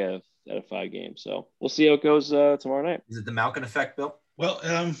win 3 out of 5 games. So we'll see how it goes tomorrow night. Is it the Malkin effect, Bill? Well,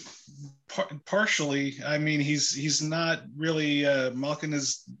 partially. I mean, he's not really Malkin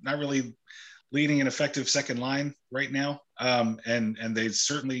is not really leading an effective second line right now, and they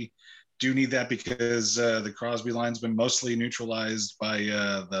certainly do need that because the Crosby line's been mostly neutralized by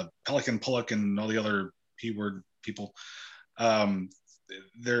the Pelican Pullock and all the other P-word people.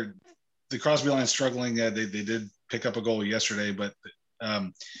 The Crosby line's struggling. They did pick up a goal yesterday, but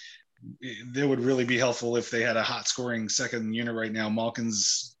it would really be helpful if they had a hot scoring second unit right now.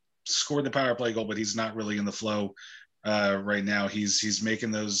 Malkin's scored the power play goal, but he's not really in the flow right now. He's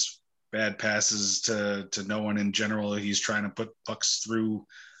making those bad passes to no one in general. He's trying to put pucks through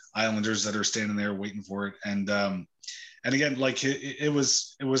Islanders that are standing there waiting for it. And again, like it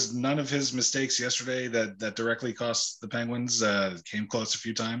was none of his mistakes yesterday that directly cost the Penguins. Came close a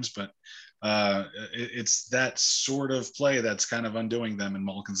few times, but it's that sort of play that's kind of undoing them, and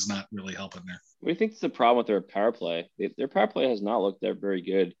Malkin's not really helping there. What do you think is the problem with their power play? Their power play has not looked that very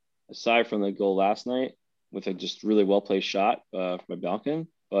good, aside from the goal last night with a just really well placed shot from Malkin.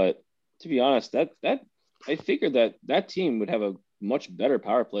 But to be honest, that I figured that team would have a much better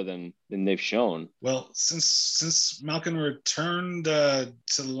power play than they've shown. Well, since Malkin returned to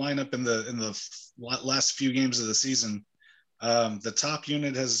the lineup in the last few games of the season, the top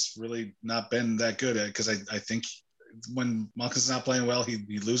unit has really not been that good at, because I think when Malkin's not playing well,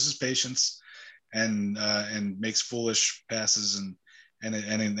 he loses patience and makes foolish passes and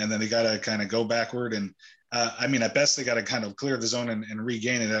then they got to kind of go backward. And I mean, at best they got to kind of clear the zone and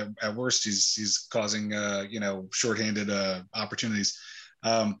regain it. At worst, he's causing shorthanded opportunities.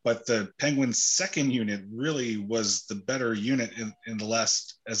 But the Penguins' second unit really was the better unit in the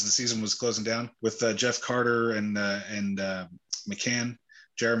last, as the season was closing down, with Jeff Carter and McCann,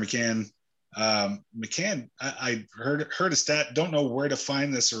 Jared McCann. McCann, I heard a stat. Don't know where to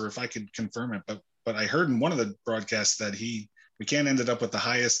find this or if I could confirm it, but I heard in one of the broadcasts that McCann ended up with the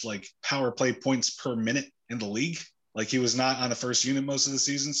highest like power play points per minute in the league. Like he was not on the first unit most of the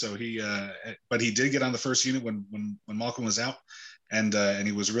season, so but he did get on the first unit when Malkin was out, and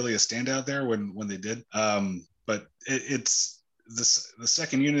he was really a standout there when they did. But it's the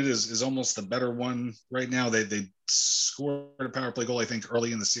second unit is almost the better one right now. They scored a power play goal, I think,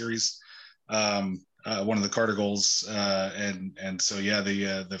 early in the series. One of the Carter goals, and so yeah,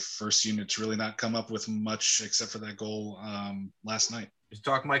 the first unit's really not come up with much except for that goal last night. Just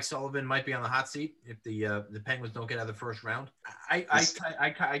talk Mike Sullivan might be on the hot seat if the Penguins don't get out of the first round. I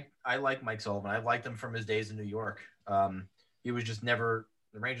like Mike Sullivan. I liked him from his days in New York. He was just never,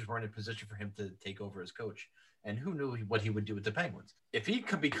 the Rangers weren't in a position for him to take over as coach. And who knew what he would do with the Penguins? If he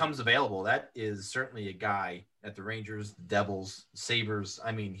becomes available, that is certainly a guy at the Rangers, the Devils, Sabres.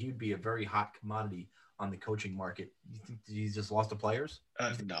 I mean, he'd be a very hot commodity on the coaching market. You think he's just lost the players?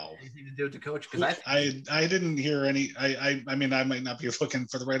 No. Anything to do with the coach? Because I didn't hear any. I mean, I might not be looking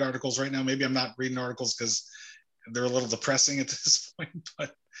for the right articles right now. Maybe I'm not reading articles because they're a little depressing at this point.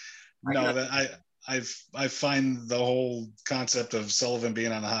 But no, I find the whole concept of Sullivan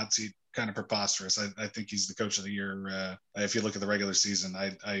being on the hot seat kind of preposterous. I think he's the coach of the year. If you look at the regular season,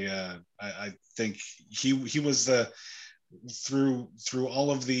 I think he was through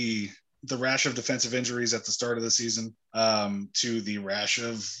all of the rash of defensive injuries at the start of the season, to the rash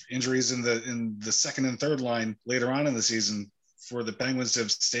of injuries in the second and third line later on in the season, for the Penguins to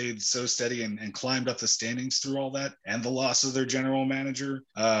have stayed so steady and climbed up the standings through all that, and the loss of their general manager,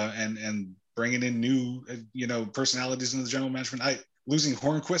 and bringing in new personalities into the general management. Losing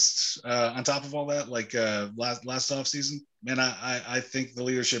Hornquist on top of all that, like last off season, man, I think the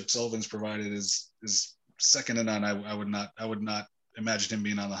leadership Sullivan's provided is second to none. I would not imagine him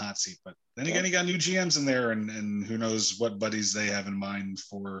being on the hot seat. But then again, he got new GMs in there, and who knows what buddies they have in mind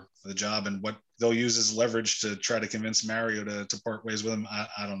for the job and what they'll use as leverage to try to convince Mario to part ways with him.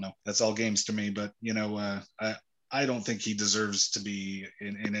 I don't know. That's all games to me. But I don't think he deserves to be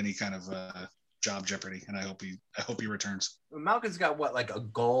in any kind of job jeopardy, and I hope he returns. Malkin's got like a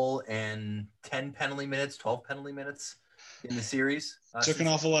goal and 10 penalty minutes, 12 penalty minutes in the series. Took an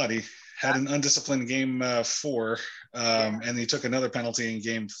awful lot. He had an undisciplined game 4, and he took another penalty in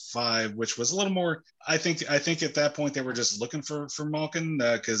game 5, which was a little more. I think at that point they were just looking for Malkin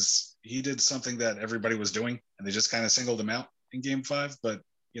because he did something that everybody was doing, and they just kind of singled him out in game 5. But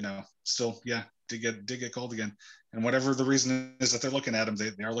still, yeah, did get called again. And whatever the reason is that they're looking at him,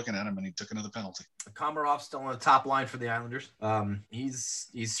 they are looking at him, and he took another penalty. Komarov's still on the top line for the Islanders. He's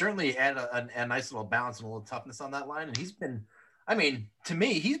certainly had a nice little balance and a little toughness on that line. And he's been, I mean, to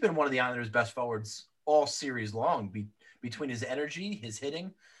me, he's been one of the Islanders' best forwards all series long, between his energy, his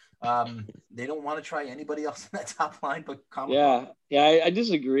hitting. They don't want to try anybody else in that top line but Komarov. Yeah, I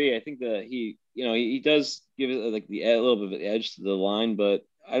disagree. I think that he does give it like a little bit of an edge to the line, but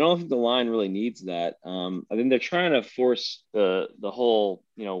I don't think the line really needs that. I think they're trying to force the whole,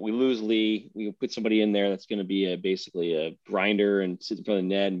 we lose Lee, we put somebody in there that's going to be basically a grinder and sit in front of the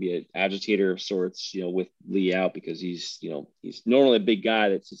net and be an agitator of sorts, with Lee out, because he's normally a big guy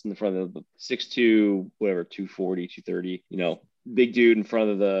that sits in the front of the 6'2", whatever, 240, 230, big dude in front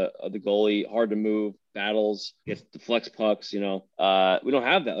of the goalie, hard to move, battles, gets deflects pucks. We don't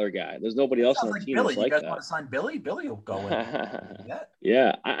have that other guy. There's nobody else on our team Billy. that's like you guys that. want to sign Billy? Billy will go in. Yeah.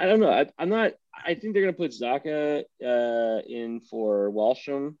 Yeah, I don't know. I'm not. I think they're gonna put Zaka in for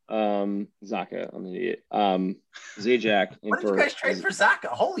Wallstrom. Zaka, I'm an idiot. Zajac. When did you guys trade for Zaka?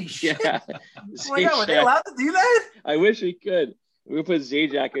 Holy shit! Yeah. Oh my God, were they allowed to do that? I wish we could. We put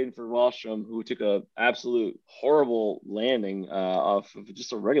Zajac in for Wallstrom, who took a absolute horrible landing off of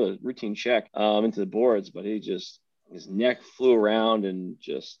just a regular routine check into the boards, but his neck flew around and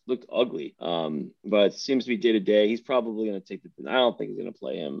just looked ugly. But it seems to be day to day. He's probably going to take I don't think he's going to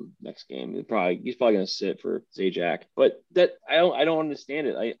play him next game. He's probably going to sit for Zajac. But that I don't understand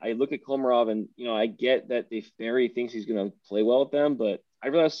it. I look at Komarov and I get that Barry thinks he's going to play well with them, but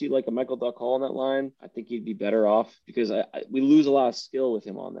I'd rather see like a Michael Duck Hall on that line. I think he'd be better off because we lose a lot of skill with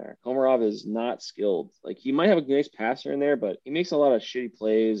him on there. Komarov is not skilled. Like he might have a nice passer in there, but he makes a lot of shitty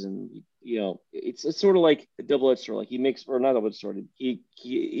plays and it's sort of like a double-edged sword. Like he makes, or not double-edged sword.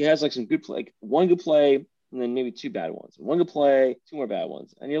 He has like some good play, like one good play and then maybe two bad ones. One good play, two more bad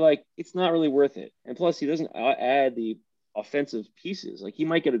ones, and you're like, it's not really worth it. And plus, he doesn't add the offensive pieces. Like he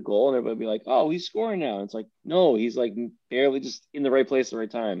might get a goal and everybody be like, oh, he's scoring now. And it's like, no, he's like barely just in the right place at the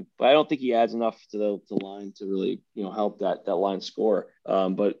right time. But I don't think he adds enough to the line to really help that line score.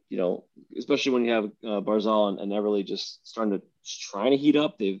 But especially when you have Barzal and Everly just trying to heat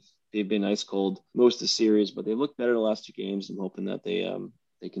up. They've been ice cold most of the series, but they looked better the last two games. I'm hoping that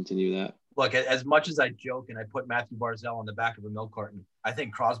they continue that. Look, as much as I joke and I put Matthew Barzal on the back of a milk carton, I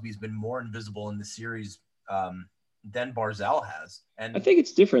think Crosby's been more invisible in the series than Barzal has. And I think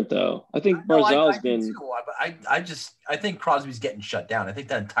it's different though. I think Barzal has been. I think Crosby's getting shut down. I think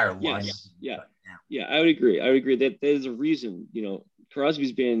that entire line. Yeah, I would agree. That there's a reason.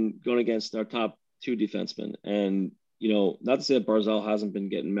 Crosby's been going against our top two defensemen, and not to say that Barzal hasn't been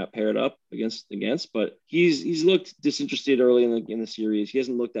getting paired up against, but he's looked disinterested early in the series. He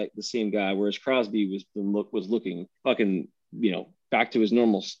hasn't looked like the same guy, whereas Crosby was looking fucking back to his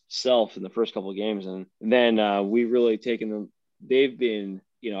normal self in the first couple of games, and then we've really taken them. They've been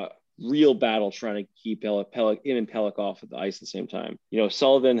real battle trying to keep him and Pelech off of the ice at the same time.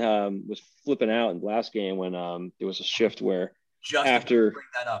 Sullivan was flipping out in the last game when there was a shift where. Just after bring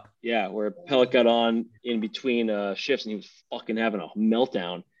that up. Yeah, where Pelech got on in between shifts and he was fucking having a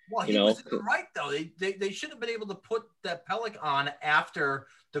meltdown. Well, he was right though. They should have been able to put that Pelech on after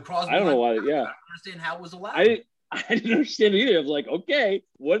the Crosby. I don't know why. Yeah, I don't understand how it was allowed. I didn't understand it either. I was like, okay,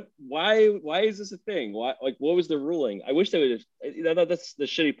 why is this a thing? What was the ruling? I wish they would have, that's the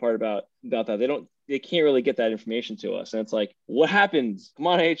shitty part about that. They can't really get that information to us. And it's like, what happens? Come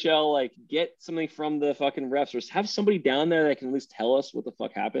on, AHL, like get something from the fucking refs or just have somebody down there that can at least tell us what the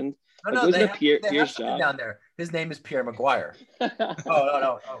fuck happened. No, they have somebody down there. His name is Pierre Maguire. No.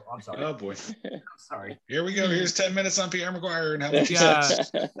 Oh, I'm sorry. Oh boy. I'm sorry. Here we go. Here's 10 minutes on Pierre Maguire and how much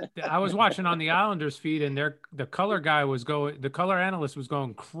I was watching on the Islanders feed, and the color analyst was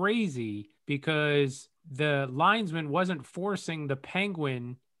going crazy because the linesman wasn't forcing the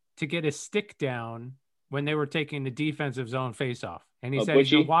Penguin to get a stick down when they were taking the defensive zone faceoff. And he said he's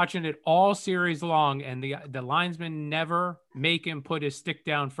been watching it all series long, and the linesmen never make him put his stick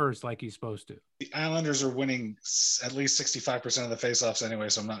down first like he's supposed to. The Islanders are winning at least 65% of the faceoffs anyway,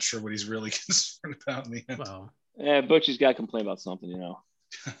 so I'm not sure what he's really concerned about in the end. Well, Butchie's got to complain about something,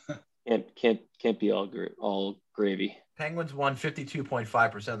 Can't be all gravy. Penguins won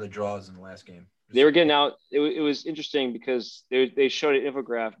 52.5% of the draws in the last game. They were getting out. It was interesting because they showed an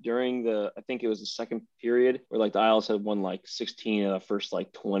infograph during I think it was the second period where like the Isles had won like 16 of the first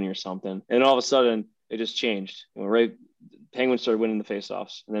like 20 or something. And all of a sudden it just changed. Penguins started winning the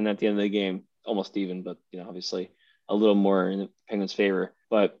faceoffs. And then at the end of the game, almost even, but obviously a little more in the Penguins' favor.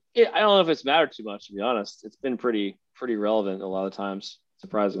 But I don't know if it's mattered too much, to be honest. It's been pretty relevant a lot of times,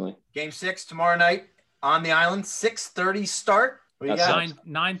 surprisingly. Game 6 tomorrow night on the island, 6:30 start.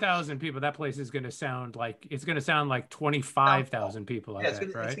 9,000 people. That place is going to sound like 25,000 people. It's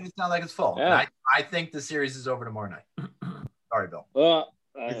going to sound like it's full. Yeah. I think the series is over tomorrow night. Sorry, Bill. Well,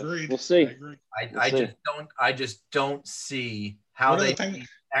 Agreed. We'll see. I just don't see how they beat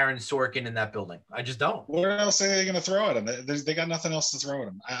Aaron Sorkin in that building. I just don't. What else are they going to throw at him? They got nothing else to throw at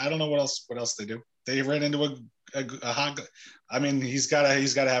him. I don't know what else they do. They ran into a hot. I mean, he's got to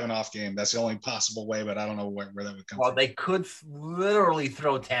have an off game. That's the only possible way, but I don't know where that would come from. Well, they could literally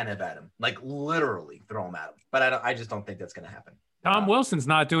throw Tanev at him, like literally throw him at him. But I just don't think that's going to happen. Tom Wilson's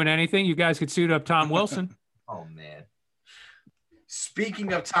not doing anything. You guys could suit up Tom Wilson. Oh man.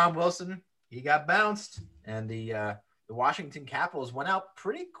 Speaking of Tom Wilson, he got bounced, and the Washington Capitals went out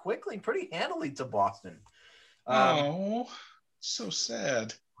pretty quickly, pretty handily to Boston. So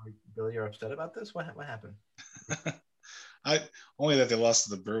sad. Billy, you're upset about this? What happened? Only that they lost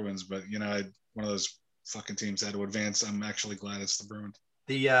to the Bruins, but one of those fucking teams had to advance. I'm actually glad it's the Bruins.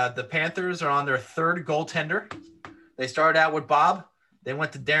 The Panthers are on their third goaltender. They started out with Bob, they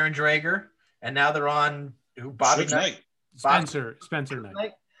went to Darren Drager, and now they're on Bobby Knight. Spencer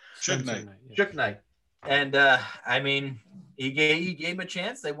Knight. Shook Knight. And I mean, he gave him a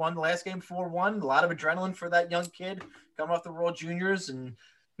chance. They won the last game 4-1. A lot of adrenaline for that young kid coming off the World Juniors and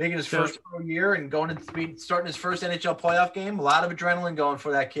making his first pro year and starting his first NHL playoff game. A lot of adrenaline going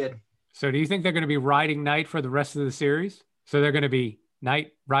for that kid. So do you think they're going to be riding Knight for the rest of the series? So they're going to be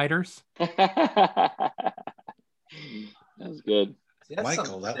Knight riders? That's good. See, that's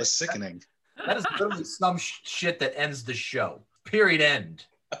Michael, that was sickening. That is literally some shit that ends the show. Period. End.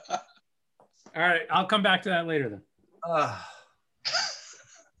 All right. I'll come back to that later then. All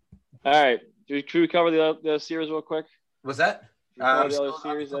right. Should we cover the series real quick? Was that? I'm still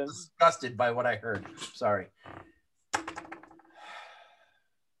disgusted by what I heard. Sorry.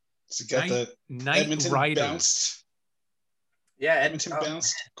 So got the Edmonton bounced. Yeah, Edmonton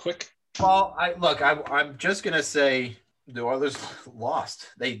bounced quick. Well, I'm just gonna say the Oilers lost.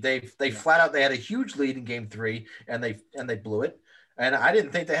 They flat out they had a huge lead in Game 3 and they blew it. And I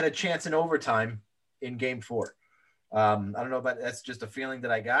didn't think they had a chance in overtime in Game 4. I don't know, but that's just a feeling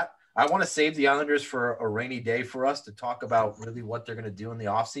that I got. I want to save the Islanders for a rainy day for us to talk about really what they're going to do in the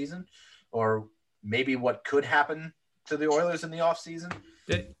offseason or maybe what could happen to the Oilers in the offseason.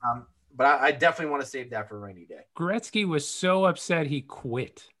 But I definitely want to save that for a rainy day. Gretzky was so upset he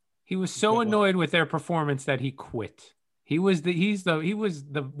quit. He was so annoyed with their performance that he quit. He was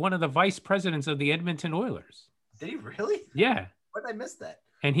one of the vice presidents of the Edmonton Oilers. Did he really? Yeah. Why did I miss that?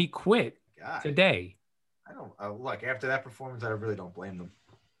 And he quit today. I don't look after that performance. I really don't blame them.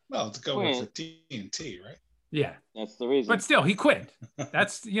 Well, to go with the TNT, right? Yeah, that's the reason. But still, he quit.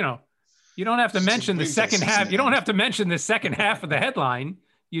 That's you don't have to mention the second half. You don't have to mention the second half of the headline.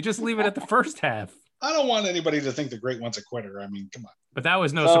 You just leave it at the first half. I don't want anybody to think the Great One's a quitter. I mean, come on. But that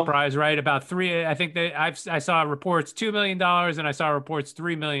was no surprise, right? About three. I think I saw reports $2 million, and I saw reports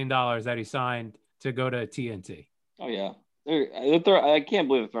 $3 million that he signed to go to TNT. Oh yeah, I can't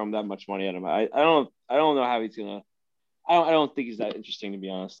believe they're throwing that much money at him. I don't know how he's gonna. I don't think he's that interesting, to be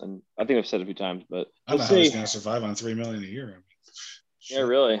honest. And I think I've said it a few times, but I don't know how he's going to survive on $3 million a year. I mean, yeah,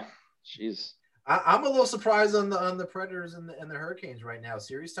 really. Jeez. I'm a little surprised on the Predators and the Hurricanes right now.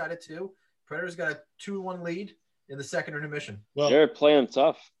 Series tied at 2. Predators got a 2-1 lead in the second intermission. Well, they're playing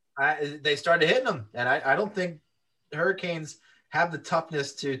tough. They started hitting them, and I don't think the Hurricanes have the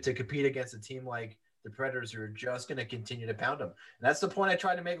toughness to compete against a team like the Predators who are just going to continue to pound them. And that's the point I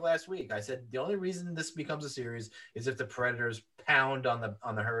tried to make last week. I said the only reason this becomes a series is if the Predators pound on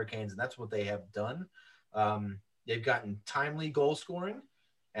the Hurricanes, and that's what they have done. They've gotten timely goal scoring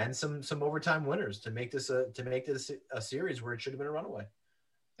and some overtime winners to make this a series where it should have been a runaway.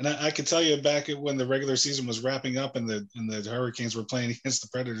 And I can tell you back when the regular season was wrapping up and the Hurricanes were playing against the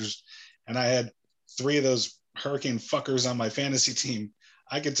Predators, and I had 3 of those Hurricane fuckers on my fantasy team,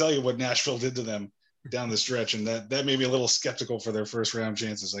 I can tell you what Nashville did to them down the stretch, and that made me a little skeptical for their first round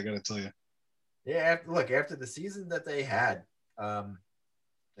chances. I got to tell you. Yeah, after the season that they had, I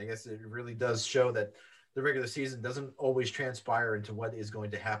guess it really does show that the regular season doesn't always transpire into what is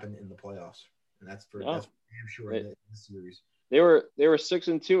going to happen in the playoffs, and that's for damn sure in this series. They were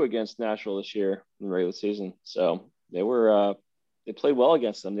 6-2 against Nashville this year in the regular season, so they played well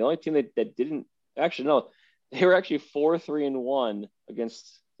against them. The only team that didn't actually they were actually 4-3-1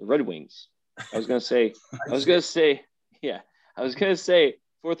 against the Red Wings. I was gonna say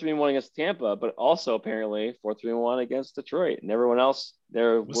 4-3-1 against Tampa, but also apparently 4-3-1 against Detroit, and everyone else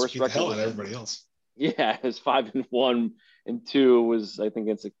their worst record. Hell, everybody else. Yeah, it was 5-1 and 2 was I think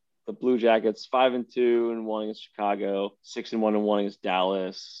against the Blue Jackets, 5-2 and 1 against Chicago, 6-1 and 1 against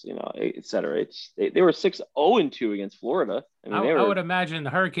Dallas, et cetera. They were 6-0-2 against Florida. I would imagine the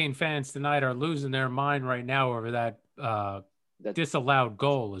Hurricane fans tonight are losing their mind right now over that disallowed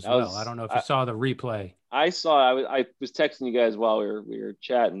goal as well. I don't know if you saw the replay. I saw. I was texting you guys while we were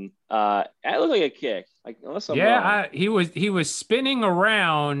chatting. It looked like a kick. Unless I'm wrong. He was spinning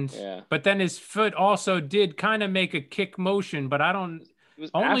around. Yeah. But then his foot also did kind of make a kick motion. But I don't.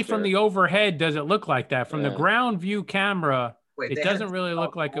 Only from the overhead does it look like that. From the ground view camera, it doesn't really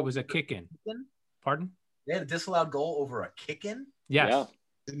look like it was a kick in. Pardon? They had a disallowed goal over a kick in? Yes. Yeah.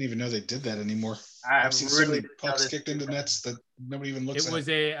 Didn't even know they did that anymore. I've seen so many pucks kicked into nets that nobody even looks at. It was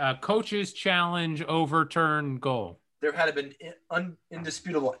a coach's challenge overturned goal. There had been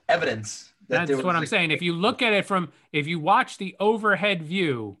indisputable evidence. That's what I'm saying. If you look at it if you watch the overhead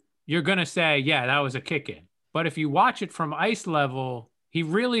view, you're going to say, yeah, that was a kick in. But if you watch it from ice level, he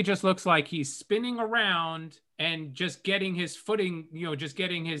really just looks like he's spinning around and just getting his footing, just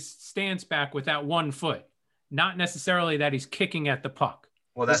getting his stance back with that one foot. Not necessarily that he's kicking at the puck.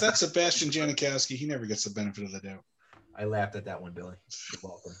 Well, That's Sebastian Janikowski. He never gets the benefit of the doubt. I laughed at that one, Billy. You're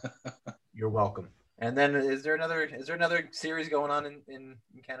welcome. You're welcome. And then is there another series going on in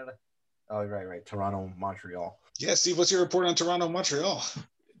Canada? Oh, right. Toronto, Montreal. Yeah, Steve, what's your report on Toronto, Montreal?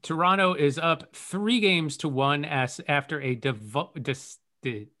 Toronto is up 3-1 after a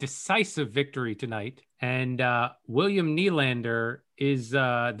decisive victory tonight. And William Nylander is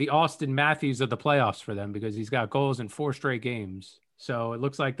the Austin Matthews of the playoffs for them because he's got goals in 4 straight games. So it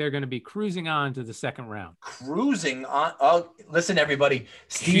looks like they're going to be cruising on to the second round. Cruising on. Oh, listen, everybody.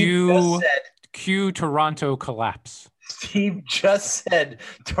 Cue Toronto collapse. Steve just said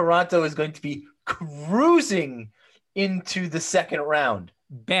Toronto is going to be cruising into the second round.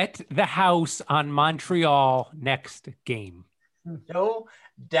 Bet the house on Montreal next game. No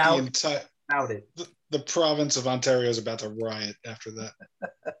doubt about it. The province of Ontario is about to riot after that.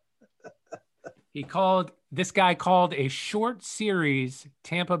 This guy called a short series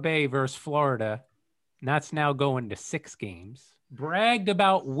Tampa Bay versus Florida. And that's now going to 6 games. Bragged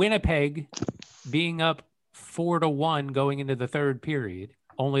about Winnipeg being up 4-1 going into the third period,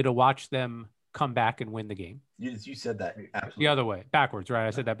 only to watch them come back and win the game. You said that. Absolutely. The other way, backwards, right? I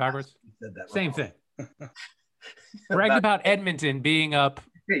said that backwards? You said that Same wrong. thing. Bragged about Edmonton being up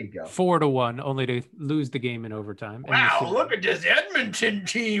There you go. 4-1, only to lose the game in overtime. Wow, look at this Edmonton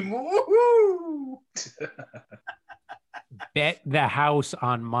team. Woohoo! Bet the house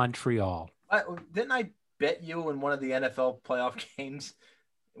on Montreal. Didn't I bet you in one of the NFL playoff games?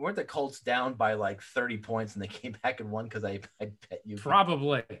 Weren't the Colts down by like 30 points and they came back and won because I bet you?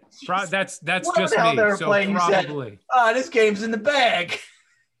 Probably. That's What just the hell me. they were So playing, you said, probably. this game's in the bag.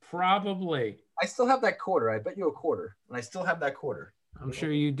 Probably. I still have that quarter. I bet you a quarter, and I still have that quarter. I'm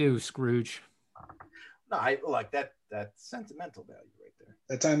sure you do, Scrooge. No, I like that. That's sentimental value right there.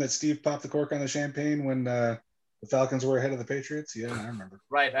 That time that Steve popped the cork on the champagne when the Falcons were ahead of the Patriots? Yeah, I remember.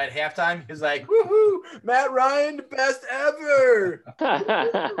 Right, at halftime, he's like, woohoo, Matt Ryan, the best ever.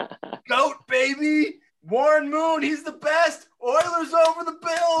 GOAT, baby. Warren Moon, he's the best. Oilers over the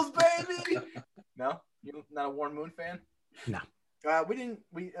Bills, baby. No? You're not a Warren Moon fan? No.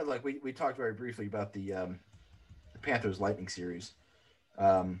 We talked very briefly about the Panthers Lightning series.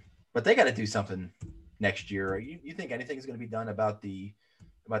 But they got to do something next year. You think anything is going to be done about the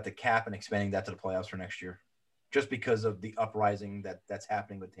cap and expanding that to the playoffs for next year? Just because of the uprising that's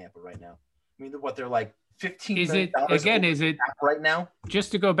happening with Tampa right now. I mean, they're like $15 million is it right now?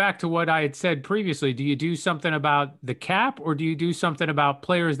 Just to go back to what I had said previously, do you do something about the cap or do you do something about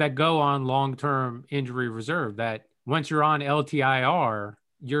players that go on long-term injury reserve that once you're on LTIR,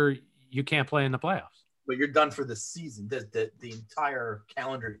 you can't play in the playoffs? But you're done for the season, the entire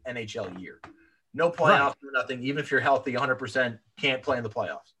calendar NHL year. No playoffs, nothing. Even if you're healthy, 100% can't play in the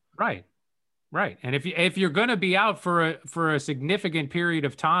playoffs. Right. Right. And if you're going to be out for a significant period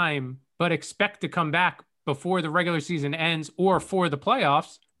of time, but expect to come back before the regular season ends or for the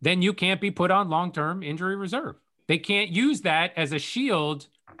playoffs, then you can't be put on long-term injury reserve. They can't use that as a shield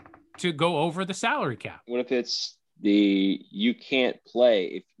to go over the salary cap. What if it's you can't play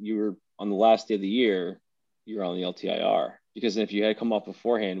if you were on the last day of the year, you're on the LTIR? Because if you had come up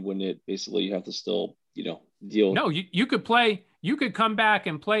beforehand, wouldn't it basically you have to still, deal? No, you could play. You could come back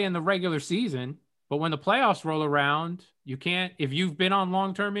and play in the regular season, but when the playoffs roll around, you can't. If you've been on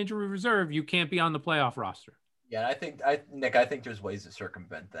long-term injury reserve, you can't be on the playoff roster. Yeah, I think there's ways to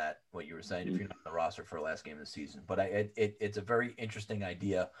circumvent that, what you were saying, if you're not on the roster for the last game of the season. But it's a very interesting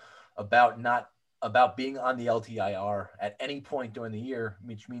idea about being on the LTIR at any point during the year,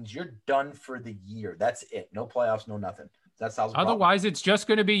 which means you're done for the year. That's it. No playoffs, no nothing. That solves the problem. Otherwise, it's just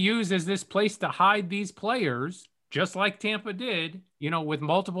going to be used as this place to hide these players, just like Tampa did, with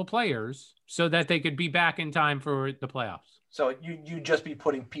multiple players, so that they could be back in time for the playoffs. So you just be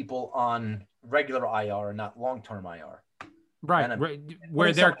putting people on regular IR and not long-term IR. Right.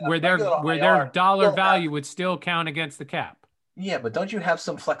 Where their dollar value would still count against the cap. Yeah, but don't you have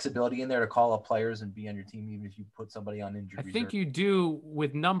some flexibility in there to call up players and be on your team even if you put somebody on injury reserve? I think you do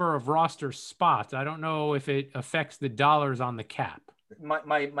with number of roster spots. I don't know if it affects the dollars on the cap.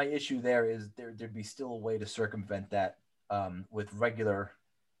 My issue there is there'd be still a way to circumvent that with regular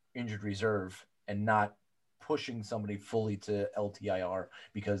injured reserve and not pushing somebody fully to LTIR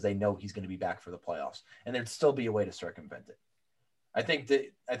because they know he's going to be back for the playoffs. And there'd still be a way to circumvent it. I think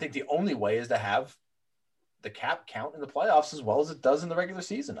the only way is to have the cap count in the playoffs as well as it does in the regular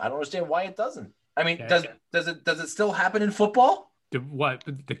season. I don't understand why it doesn't. I mean, does it still happen in football?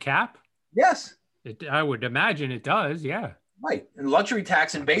 The cap? Yes. I would imagine it does. Yeah. Right. And luxury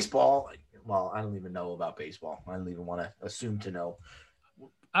tax in baseball. Well, I don't even know about baseball. I don't even want to assume to know.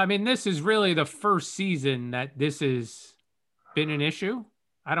 I mean, this is really the first season that this has been an issue.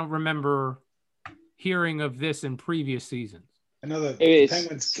 I don't remember hearing of this in previous seasons. I know that the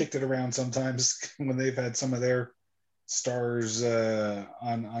Penguins kicked it around sometimes when they've had some of their stars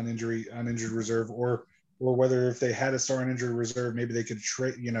on injured reserve, or whether if they had a star on injured reserve, maybe they could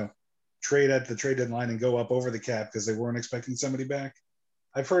trade at the trade deadline and go up over the cap because they weren't expecting somebody back.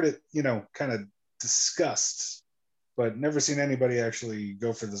 I've heard it, kind of discussed, but never seen anybody actually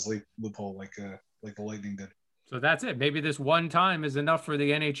go for this loophole like the Lightning did. So that's it. Maybe this one time is enough for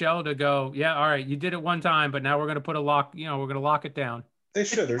the NHL to go, yeah, all right, you did it one time, but now we're going to put a lock, we're going to lock it down. They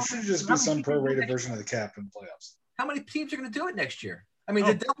should. There should just be some prorated version of the cap in the playoffs. How many teams are going to do it next year? I mean,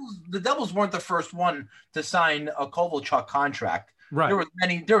 the Devils weren't the first one to sign a Kovalchuk contract. Right.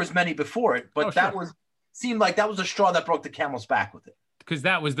 There was many before it, but seemed like that was a straw that broke the camel's back with it. Because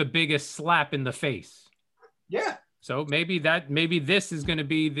that was the biggest slap in the face. Yeah. So maybe this is going to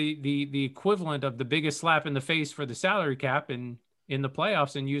be the equivalent of the biggest slap in the face for the salary cap in the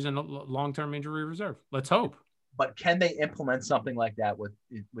playoffs and using a long-term injury reserve. Let's hope. But can they implement something like that with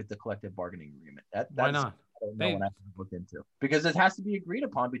the collective bargaining agreement? Why not? I don't know what I have to look into, because it has to be agreed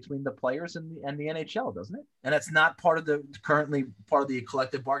upon between the players and the NHL, doesn't it? And that's not currently part of the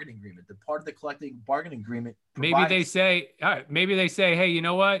collective bargaining agreement. The part of the collective bargaining agreement. Maybe they say, hey, you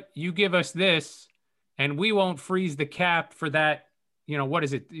know what? You give us this, and we won't freeze the cap for that. What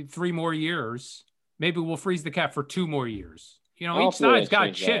is it? 3 more years. Maybe we'll freeze the cap for 2 more years. Each side's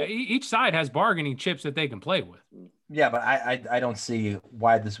got each side has bargaining chips that they can play with. Yeah, but I don't see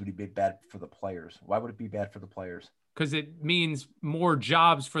why this would be bad for the players. Why would it be bad for the players? Because it means more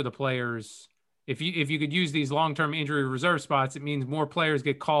jobs for the players. If you could use these long-term injury reserve spots, it means more players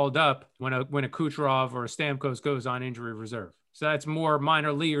get called up when a Kucherov or a Stamkos goes on injury reserve. So that's more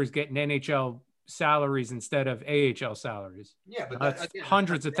minor leaguers getting NHL salaries instead of AHL salaries. Yeah, but that's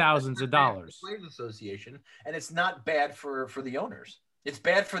hundreds of thousands of dollars. Players Association, and it's not bad for the owners. It's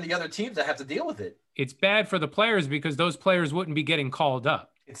bad for the other teams that have to deal with it. It's bad for the players because those players wouldn't be getting called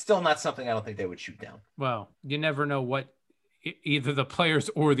up. It's still not something I don't think they would shoot down. Well, you never know what either the players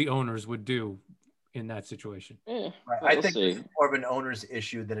or the owners would do in that situation. Yeah, right. I think it's more of an owner's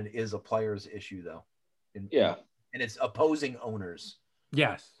issue than it is a player's issue, though. And it's opposing owners.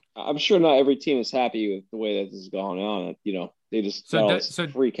 Yes. I'm sure not every team is happy with the way that this is going on. They just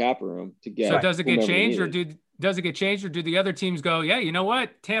free cap room to get. So does it get changed, or do the other teams go, yeah, you know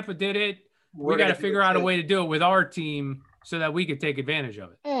what, Tampa did it. We got to figure out a way to do it with our team so that we could take advantage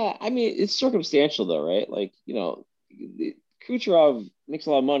of it. Yeah, I mean, it's circumstantial though, right? Like, Kucherov makes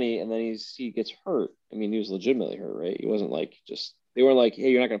a lot of money and then he gets hurt. I mean, he was legitimately hurt, right? He wasn't like they weren't like, hey,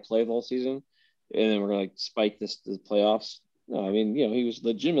 you're not going to play the whole season, and then we're going to spike the playoffs. No, I mean, he was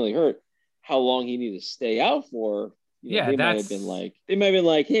legitimately hurt. How long he needed to stay out for? They might have been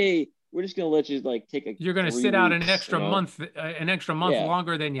like, hey, we're just going to let you take a. You're going to sit out an extra month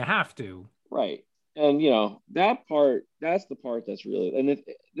longer than you have to. Right. And that's the part that's really, and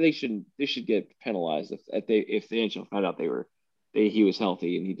they should get penalized if the NHL found out he was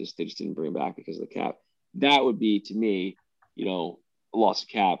healthy and they just didn't bring him back because of the cap. That would be, to me, a loss of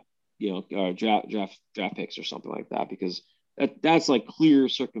cap, draft picks or something like that, because that's like clear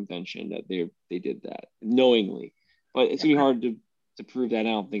circumvention that they did that knowingly. But it's gonna be hard to prove that. I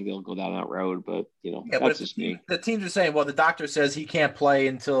don't think they'll go down that road, but that's just me. The teams are saying, well, the doctor says he can't play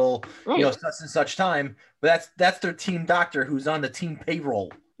until such and such time, but that's their team doctor who's on the team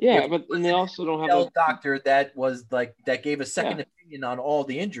payroll. Yeah, and they also don't have a doctor that gave a second opinion on all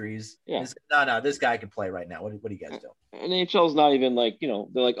the injuries. Yeah, no, this guy can play right now. What do you guys do? And the NHL's not even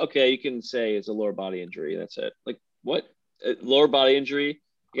they're like, okay, you can say it's a lower body injury. That's it. Like, what? Lower body injury?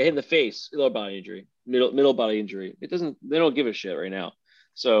 You got hit in the face. Lower body injury. Middle body injury. They don't give a shit right now.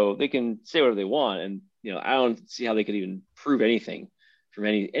 So they can say whatever they want, and I don't see how they could even prove anything from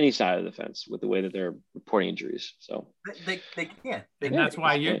any side of the fence with the way that they're reporting injuries. So they can't. And that's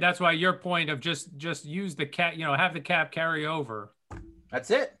why your point of just use the cap, have the cap carry over. That's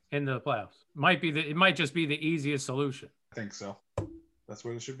it in the playoffs. It might just be the easiest solution. I think so. That's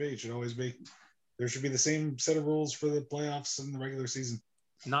what it should be. It should always be. There should be the same set of rules for the playoffs and the regular season.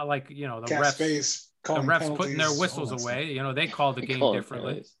 Not like the cap refs. Space. The refs putting their whistles away. They called the game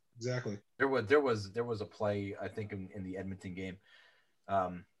differently. Exactly. There was a play, I think, in the Edmonton game,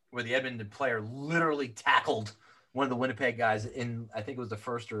 where the Edmonton player literally tackled one of the Winnipeg guys I think it was the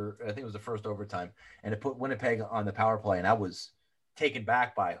first overtime, and it put Winnipeg on the power play, and that was taken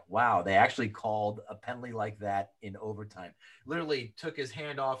back by, wow, they actually called a penalty like that in overtime. Literally took his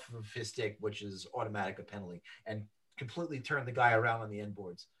hand off of his stick, which is automatic a penalty, and completely turned the guy around on the end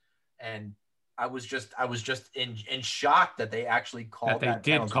boards. And I was just in shock that they actually called that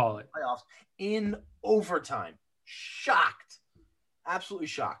they did call it playoffs in overtime. Shocked, absolutely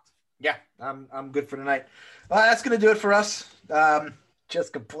shocked. Yeah, I'm good for tonight. That's gonna do it for us.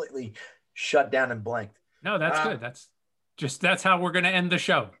 Just completely shut down and blanked. No, that's good. That's how we're gonna end the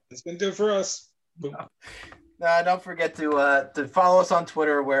show. It's gonna do it for us. Don't forget to follow us on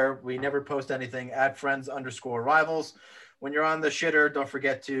Twitter, where we never post anything, at @friends_rivals. When you're on the shitter, don't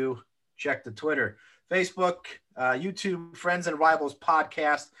forget to check the Twitter. Facebook, YouTube, Friends and Rivals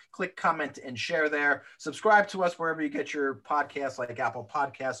Podcast. Click, comment, and share there. Subscribe to us wherever you get your podcasts, like Apple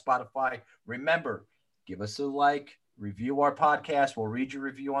Podcasts, Spotify. Remember, give us a like, review our podcast. We'll read your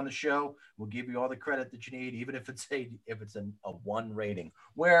review on the show. We'll give you all the credit that you need, even if it's a 1 rating.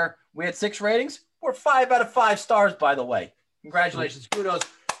 Where we had 6 ratings, we're 5 out of 5 stars, by the way. Congratulations. Kudos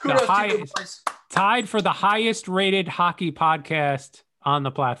to you boys. Tied for the highest rated hockey podcast on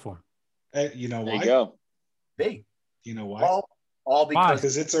the platform. You know There why? you go. Big. You know why? All because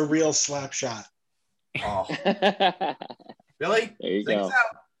Because it's a real slap shot. oh, There Billy, you sing go. us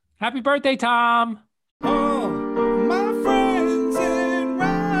out. Happy birthday, Tom. Oh, my friends and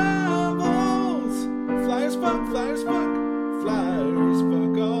rivals. Flyers fuck, flyers fuck, flyers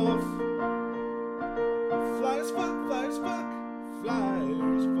fuck off. Flyers fuck, flyers fuck,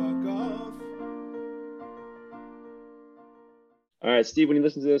 flyers fuck off. All right, Steve, when you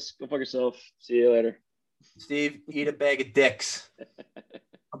listen to this, go fuck yourself. See you later. Steve, eat a bag of dicks.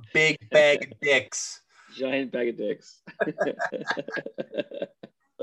 A big bag of dicks. Giant bag of dicks.